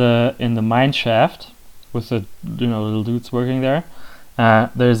this in the mine shaft with the little dudes working there.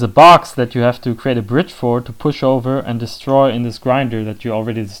 There's a box that you have to create a bridge for to push over and destroy in this grinder that you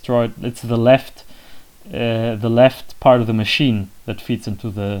already destroyed. It's the left part of the machine that feeds into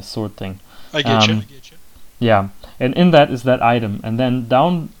the sword thing. I get you. Yeah, and in that is that item, and then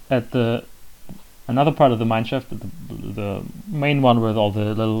down at another part of the mine shaft, the main one where all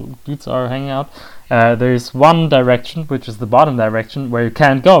the little dudes are hanging out, there's one direction, which is the bottom direction, where you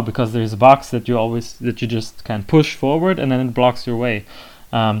can't go because there's a box that you just can push forward, and then it blocks your way.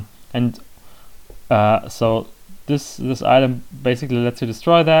 So this item basically lets you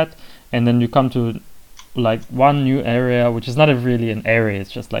destroy that, and then you come to like one new area, which is not really an area.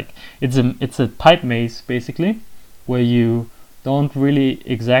 It's just like it's a pipe maze basically, where you don't really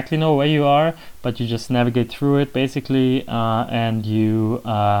exactly know where you are, but you just navigate through it basically, and you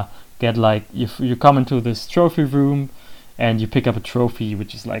get you come into this trophy room, and you pick up a trophy,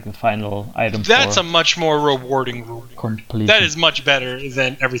 which is like the final item. That's a much more rewarding room. Completely. That is much better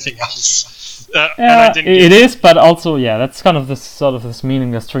than everything else. It is, but also that's kind of this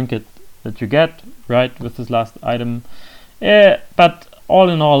meaningless trinket that you get right with this last item. But all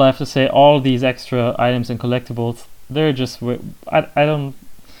in all, I have to say, all these extra items and collectibles, they're just I don't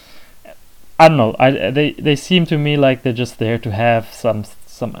know. They seem to me like they're just there to have some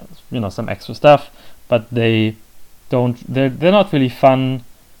extra stuff, but they're not really fun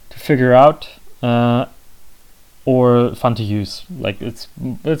to figure out or fun to use. Like it's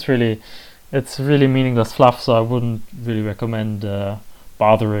really meaningless fluff. So I wouldn't really recommend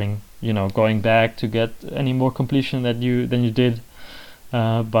bothering going back to get any more completion than you did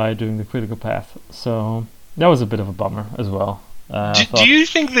by doing the critical path. So that was a bit of a bummer as well. Do you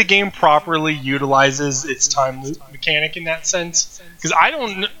think the game properly utilizes its time loop mechanic in that sense? Because I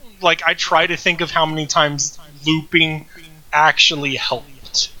don't I try to think of how many times looping actually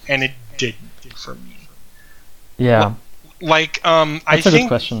helped, and it didn't for me. Yeah. That's a good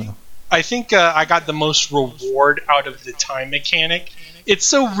question. I think I got the most reward out of the time mechanic. It's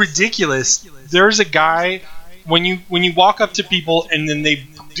so ridiculous. There's a guy when you walk up to people and then they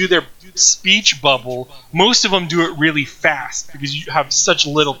do their speech bubble, most of them do it really fast because you have such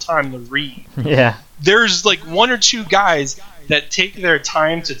little time to read. Yeah. There's one or two guys that take their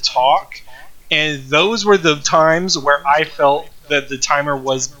time to talk, and those were the times where I felt that the timer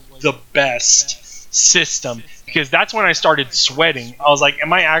was the best system, because that's when I started sweating. I was like,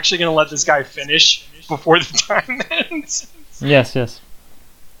 am I actually going to let this guy finish before the time ends? Yes. I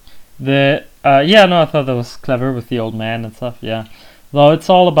thought that was clever with the old man and stuff. Yeah. Though it's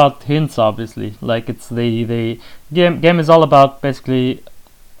all about hints, obviously. Like it's the game is all about basically,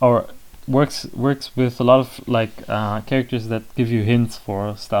 or works with a lot of like characters that give you hints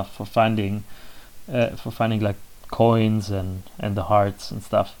for stuff for finding like coins and the hearts and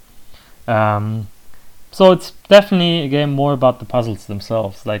stuff. So it's definitely a game more about the puzzles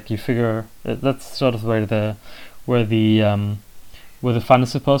themselves. Like you figure that's sort of where the fun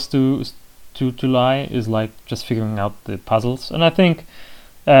is supposed to lie, is like just figuring out the puzzles. And I think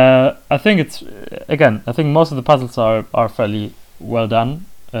it's again, I think most of the puzzles are fairly well done.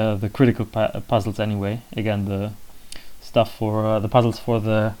 The critical puzzles anyway. Again, the stuff for the puzzles for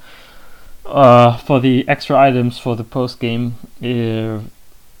the extra items for the post game, they're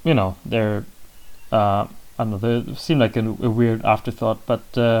I don't know, they seem like a weird afterthought, but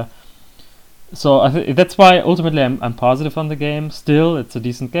so that's why ultimately I'm positive on the game. Still, it's a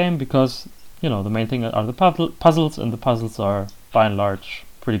decent game because the main thing are the puzzles, and the puzzles are by and large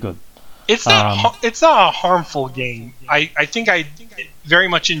pretty good. It's not a harmful game. I think I very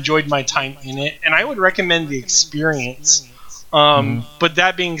much enjoyed my time in it, and I would recommend the experience. But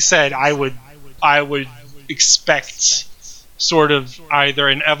that being said, I would expect sort of either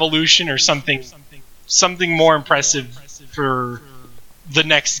an evolution or something more impressive for the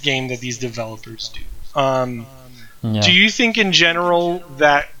next game that these developers do. Do you think in general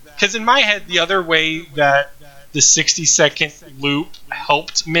that, because in my head the other way that the 60-second loop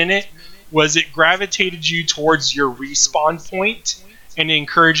helped Minute was it gravitated you towards your respawn point and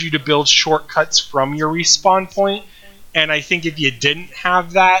encouraged you to build shortcuts from your respawn point. And I think if you didn't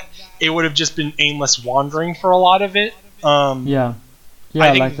have that, it would have just been aimless wandering for a lot of it. I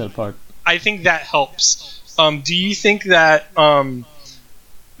like that part. I think that helps. Do you think that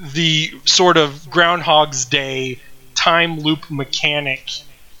the sort of Groundhog's Day time loop mechanic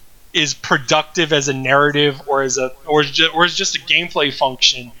is productive as a narrative or is just a gameplay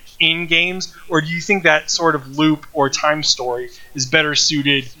function in games, or do you think that sort of loop or time story is better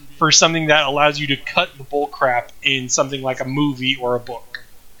suited for something that allows you to cut the bullcrap in something like a movie or a book?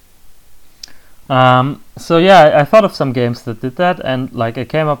 So yeah, I thought of some games that did that, and like I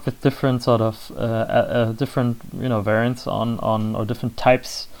came up with different sort of different variants on or different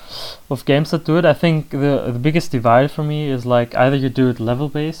types of games that do it. I think the biggest divide for me is like either you do it level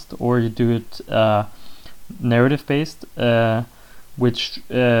based or you do it narrative based. Which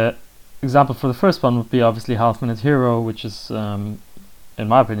example for the first one would be obviously Half Minute Hero, which is in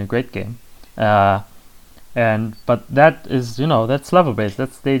my opinion a great game. But that is that's level based. That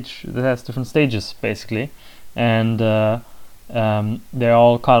has different stages basically, and they're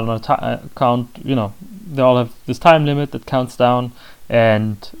all count on they all have this time limit that counts down.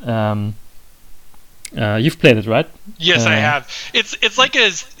 And you've played it, right? Yes, I have.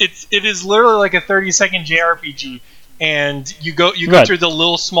 It is literally like a 30-second JRPG, and you go through the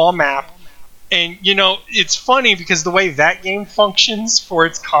little small map, and it's funny because the way that game functions for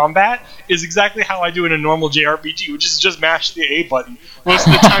its combat is exactly how I do in a normal JRPG, which is just mash the A button. Most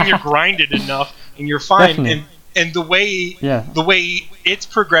of the time you're grinded enough and you're fine. Definitely. And the way its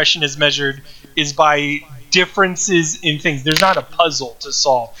progression is measured is by differences in things. There's not a puzzle to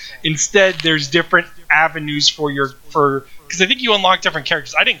solve. Instead, there's different avenues because I think you unlock different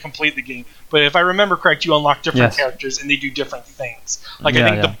characters. I didn't complete the game, but if I remember correct, you unlock different characters and they do different things. Like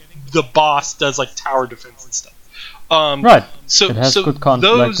I think the boss does like tower defense and stuff. Right. So it has good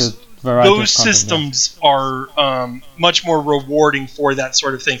those systems are much more rewarding for that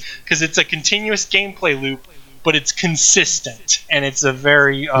sort of thing because it's a continuous gameplay loop, but it's consistent and it's a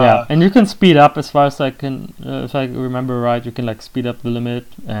very and you can speed up as far as I can if I remember right. You can like speed up the limit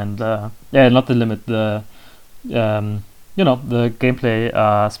and not the limit, the the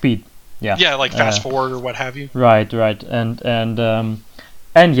gameplay speed. Like fast forward or what have you. Right,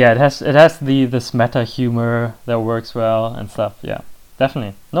 and yeah, it has this meta humor that works well and stuff. Yeah,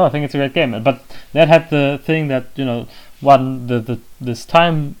 definitely. No, I think it's a great game. But that had the thing that this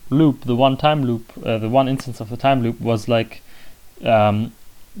time loop, the one time loop, the one instance of the time loop was like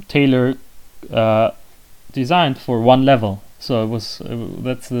tailored, designed for one level. So it was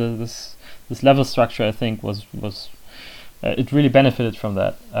this level structure. I think was it really benefited from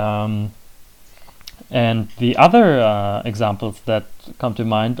that. And the other examples that come to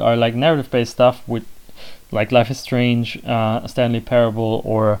mind are like narrative-based stuff with like Life is Strange, Stanley Parable,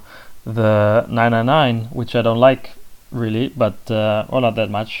 or the 999, which I don't like really, but or not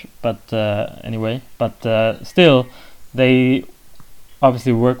that much. But anyway, still, they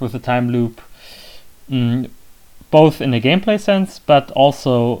obviously work with the time loop, both in a gameplay sense, but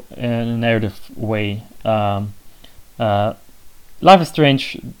also in a narrative way. Life is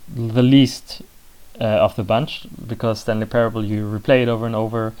Strange, the least of the bunch, because Stanley Parable you replay it over and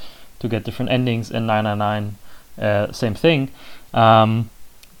over to get different endings, and 999 same thing.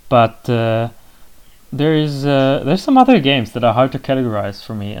 but there's some other games that are hard to categorize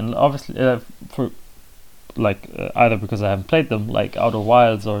for me, and obviously for like either because I haven't played them, like Outer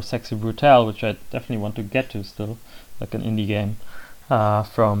Wilds or Sexy Brutale, which I definitely want to get to still, like an indie game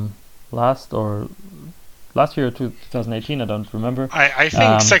from last year or 2018. I don't remember. I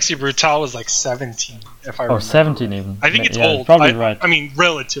think Sexy Brutale was like 17, if I remember. Or 17 even. I think it's yeah, old. Probably right. I mean,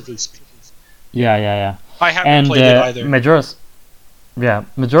 relatively speaking. Yeah. I haven't played it either.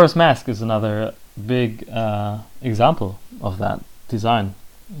 Majora's Mask is another big example of that design,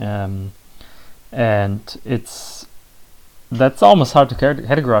 and that's almost hard to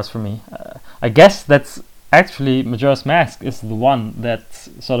categorize for me. I guess that's actually Majora's Mask is the one that's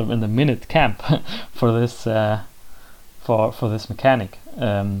sort of in the minute camp for this for this mechanic,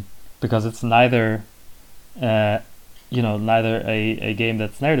 because it's neither neither a game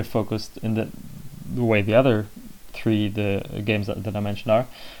that's narrative focused in the way the other three games that I mentioned are,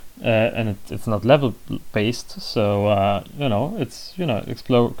 and it's not level based, so it's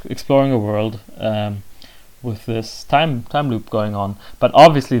exploring a world with this time loop going on, but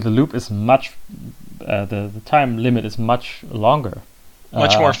obviously the loop is much the time limit is much longer,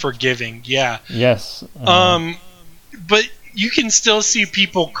 much more forgiving. Yeah. Yes. But you can still see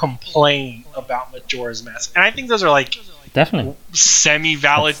people complain about Majora's Mask, and I think those are like definitely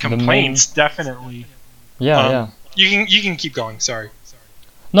semi-valid complaints. Definitely. Yeah. You can keep going. Sorry.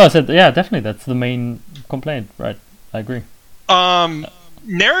 No, I said definitely that's the main complaint. Right. I agree.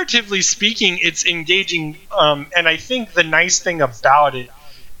 Narratively speaking, it's engaging, and I think the nice thing about it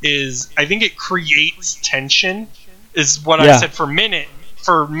is I think it creates tension. Is what I said for Minute.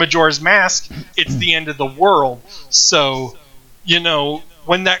 For Majora's Mask, it's the end of the world. So,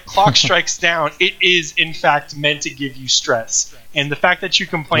 when that clock strikes down, it is in fact meant to give you stress. And the fact that you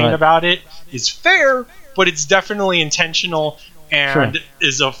complain about it is fair, but it's definitely intentional and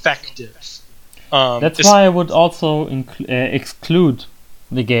is effective. That's why I would also exclude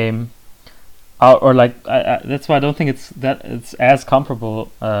the game, or like that's why I don't think it's as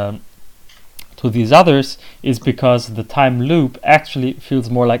comparable to these others, is because the time loop actually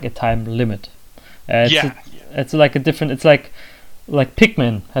feels more like a time limit. It's like a different. It's like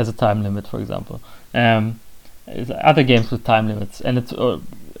Pikmin has a time limit, for example. Other games with time limits, and it's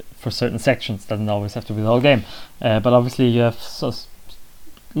for certain sections. Doesn't always have to be the whole game, but obviously you have a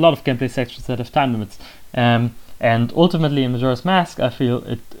lot of gameplay sections that have time limits. And ultimately, in Majora's Mask, I feel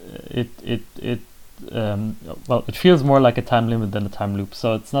it feels more like a time limit than a time loop.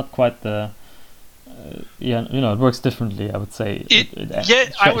 So it's not quite the it works differently, I would say.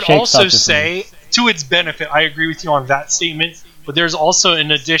 I would also say, to its benefit, I agree with you on that statement, but there's also an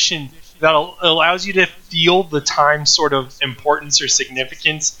addition that allows you to feel the time sort of importance or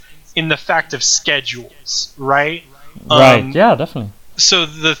significance in the fact of schedules, right? Right, yeah, definitely. So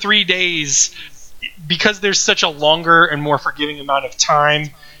the 3 days, because there's such a longer and more forgiving amount of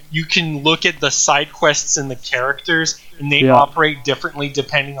time, you can look at the side quests and the characters, and they operate differently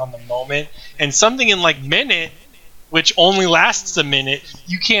depending on the moment. And something in like Minute, which only lasts a minute,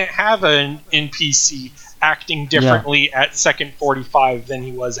 you can't have an NPC acting differently at second 45 than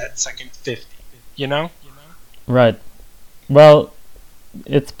he was at second 50. Right. Well,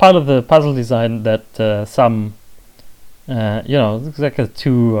 it's part of the puzzle design that some it's like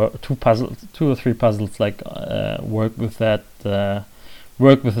two or three puzzles work with that.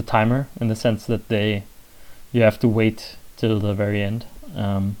 Work with the timer in the sense that you have to wait till the very end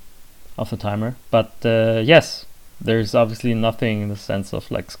of the timer. But yes, there's obviously nothing in the sense of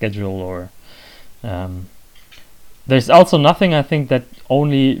like schedule or there's also nothing I think that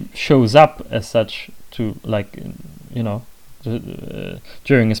only shows up as such to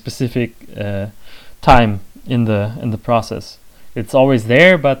during a specific time in the process. It's always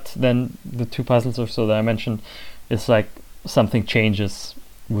there, but then the two puzzles or so that I mentioned, it's like something changes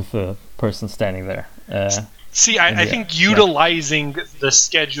with the person standing there. I think utilizing the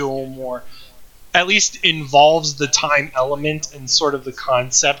schedule more at least involves the time element and sort of the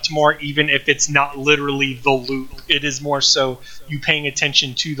concept more, even if it's not literally the loop. It is more so you paying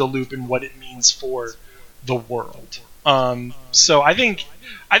attention to the loop and what it means for the world. So I think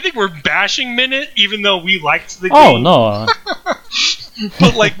we're bashing Minute, even though we liked the game. Oh no!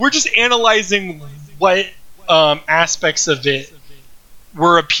 But we're just analyzing what aspects of it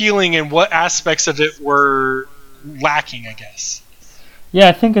were appealing and what aspects of it were lacking, I guess. Yeah,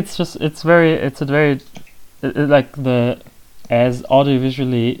 I think as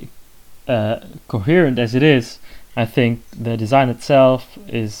audiovisually coherent as it is, I think the design itself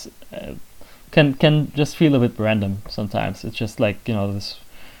is can just feel a bit random sometimes. It's just this.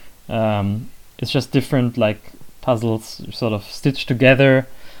 It's just different puzzles sort of stitched together,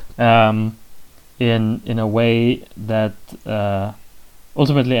 in a way that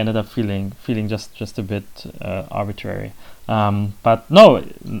ultimately ended up feeling just a bit arbitrary. But no,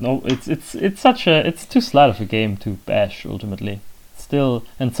 it's too slight of a game to bash ultimately. Still,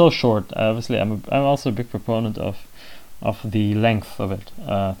 and so short. Obviously, I'm also a big proponent of the length of it.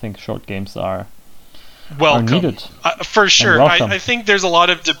 I think short games are needed. For sure. I think there's a lot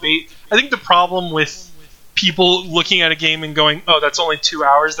of debate. I think the problem with people looking at a game and going, "Oh, that's only 2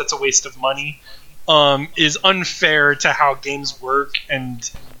 hours. That's a waste of money," is unfair to how games work, and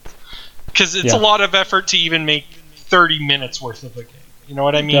because it's a lot of effort to even make 30 minutes worth of a game. You know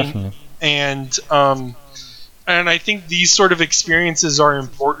what I mean? Definitely. And I think these sort of experiences are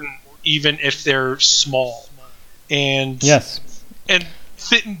important, even if they're small. And yes. And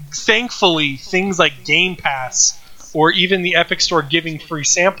thankfully, things like Game Pass or even the Epic Store giving free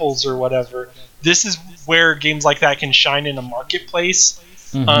samples or whatever, this is where games like that can shine in a marketplace.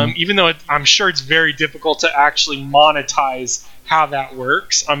 Mm-hmm. Even though I'm sure it's very difficult to actually monetize how that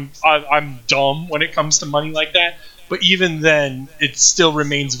works. I'm dumb when it comes to money like that. But even then, it still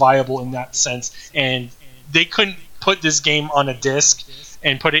remains viable in that sense. And they couldn't put this game on a disc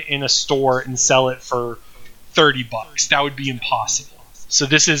and put it in a store and sell it for $30. That would be impossible. So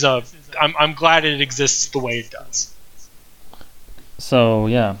this is I'm glad it exists the way it does. So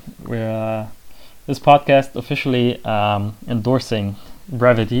yeah, we're this podcast officially endorsing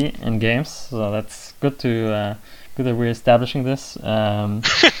brevity in games. So that's good to good that we're establishing this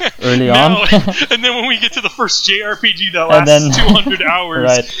early on. And then when we get to the first JRPG that lasts 200 hours,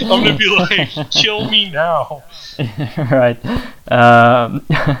 right. I'm gonna be like, kill me now. Right.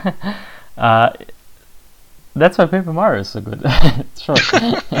 That's why Paper Mario is so good. It's short.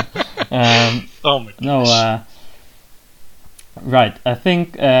 Oh my gosh. No. Right. I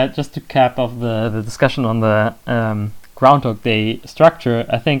think just to cap off the discussion on the Groundhog Day structure,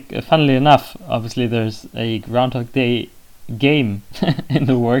 I think, funnily enough, obviously there's a Groundhog Day game in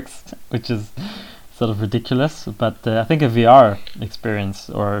the works, which is sort of ridiculous, but I think a VR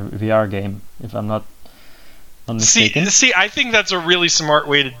experience or a VR game, if I'm not mistaken. See, I think that's a really smart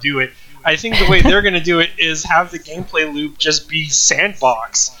way to do it. I think the way they're going to do it is have the gameplay loop just be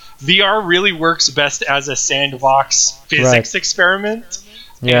sandbox. VR really works best as a sandbox physics experiment.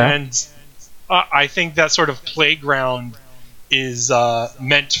 Yeah. And I think that sort of playground is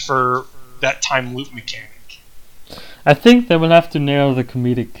meant for that time loop mechanic. I think they will have to nail the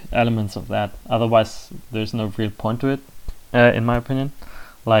comedic elements of that. Otherwise, there's no real point to it, in my opinion.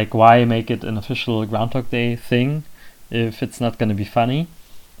 Like, why make it an official Groundhog Day thing if it's not going to be funny?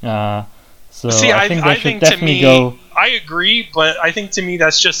 So see, I think they should definitely go. I agree, but I think to me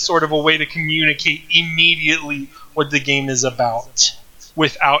that's just sort of a way to communicate immediately what the game is about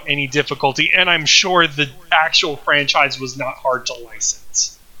without any difficulty. And I'm sure the actual franchise was not hard to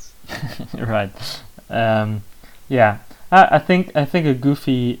license. Right. Yeah. I think a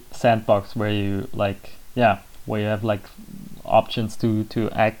goofy sandbox where you where you have like options to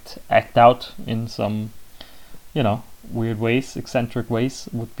act out in some, weird ways, eccentric ways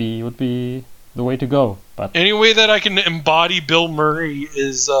would be the way to go. But any way that I can embody Bill Murray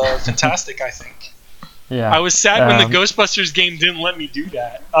is fantastic, I think. Yeah. I was sad when the Ghostbusters game didn't let me do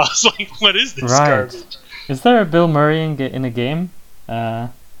that. I was like, what is this garbage? Is there a Bill Murray in a game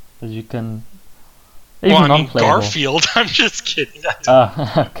that you can... Even non-playable? Garfield. I'm just kidding.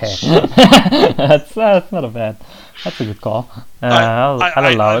 Okay. That's not a bad... That's a good call. I'll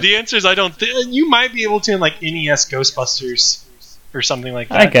allow it. The answer is I don't think... You might be able to in like NES Ghostbusters or something like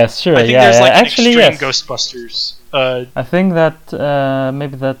that. I guess, sure. I think there's like an extreme Ghostbusters. I think that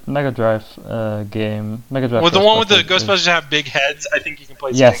maybe that Mega Drive game... Mega Drive. Well, the one with the Ghostbusters have big heads, I think you can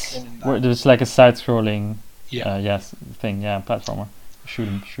play... Yes, where there's like a side-scrolling thing, platformer.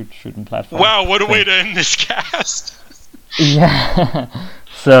 Shooting platform. Wow, what a way to end this cast! Yeah.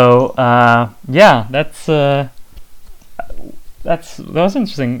 So that was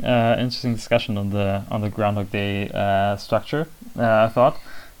interesting discussion on the Groundhog Day structure. I thought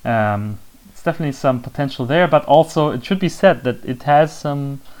it's definitely some potential there, but also it should be said that it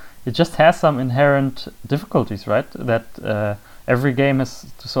just has some inherent difficulties, right? That every game has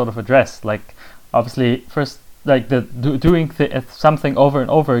to sort of address. Like obviously, first, like doing something over and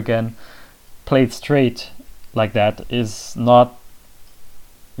over again, played straight like that is not.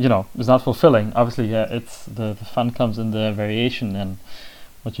 Is not fulfilling. Obviously, it's the fun comes in the variation and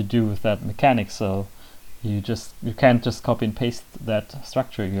what you do with that mechanic. So you can't just copy and paste that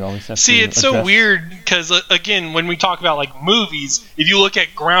structure. You always have to see. It's so weird because again, when we talk about like movies, if you look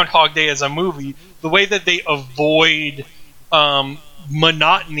at Groundhog Day as a movie, the way that they avoid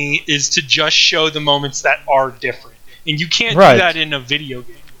monotony is to just show the moments that are different, and you can't do that in a video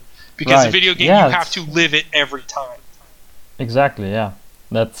game. because a Right. video game Yeah, you have it's- to live it every time. Exactly. Yeah.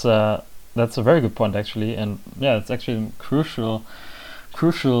 That's a very good point actually, and yeah, it's actually a crucial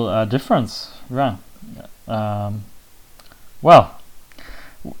difference. Yeah. Well,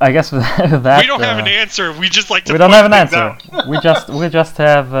 I guess with that We don't have an answer. We just like to. we don't have an point things answer. out. we just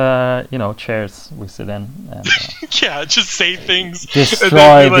have chairs we sit in and Yeah, just say things. and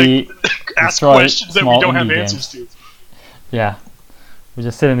destroy then we, the ask destroy questions that we small don't have indie answers to. yeah. We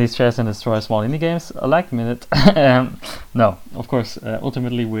just sit in these chairs and destroy small indie games. I like Minute. No, of course.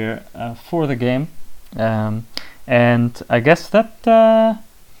 Ultimately, we're for the game, and I guess that.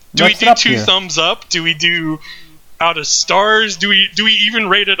 Do we wraps it do up 2 here. thumbs up? Do we do out of stars? Do we even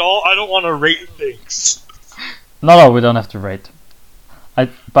rate at all? I don't want to rate things. No, we don't have to rate.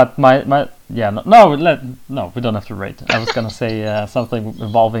 But my yeah no we don't have to rate. I was gonna say something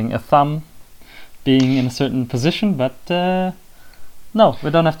involving a thumb being in a certain position, but no, we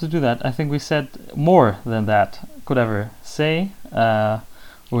don't have to do that. I think we said more than that could ever say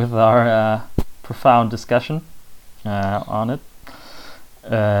with our profound discussion on it,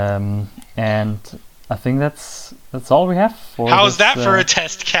 and I think that's all we have for. How's this, that for a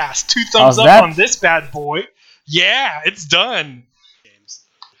test cast? 2 thumbs how's up that? on this bad boy. Yeah, it's done.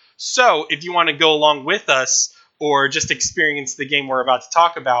 So, if you want to go along with us or just experience the game we're about to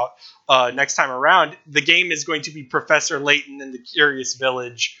talk about next time around, the game is going to be Professor Layton and the Curious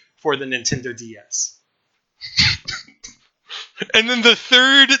Village for the Nintendo DS. And then the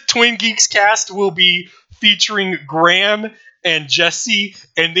third Twin Geeks cast will be featuring Graham and Jesse,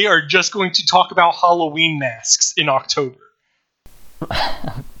 and they are just going to talk about Halloween masks in October.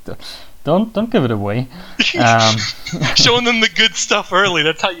 Don't give it away. Showing them the good stuff early,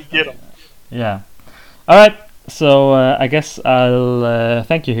 that's how you get them. Yeah. All right. So I guess I'll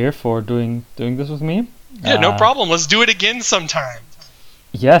thank you here for doing this with me. Yeah, no problem. Let's do it again sometime.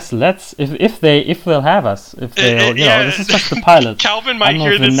 Yes, let's. If they'll have us. If they, yeah. this is just the pilot. Calvin I might don't know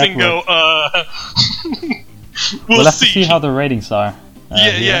hear if the this and go, We'll have to see. see how the ratings are.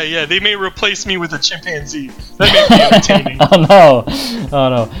 Yeah. They may replace me with a chimpanzee. That may be entertaining. Oh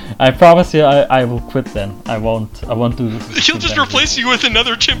no! I promise you, I will quit then. I won't do this. with He'll just chimpanzees. replace you with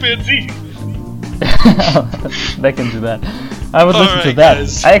another chimpanzee. They can do that. I would listen to Alright, that.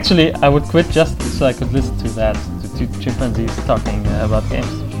 guys. I would quit just so I could listen to that. To chimpanzees talking about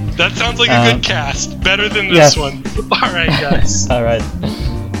games. That sounds like a good cast. Better than this yes. one. Alright, guys. All right.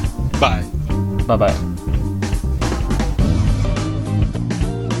 Bye. Bye bye.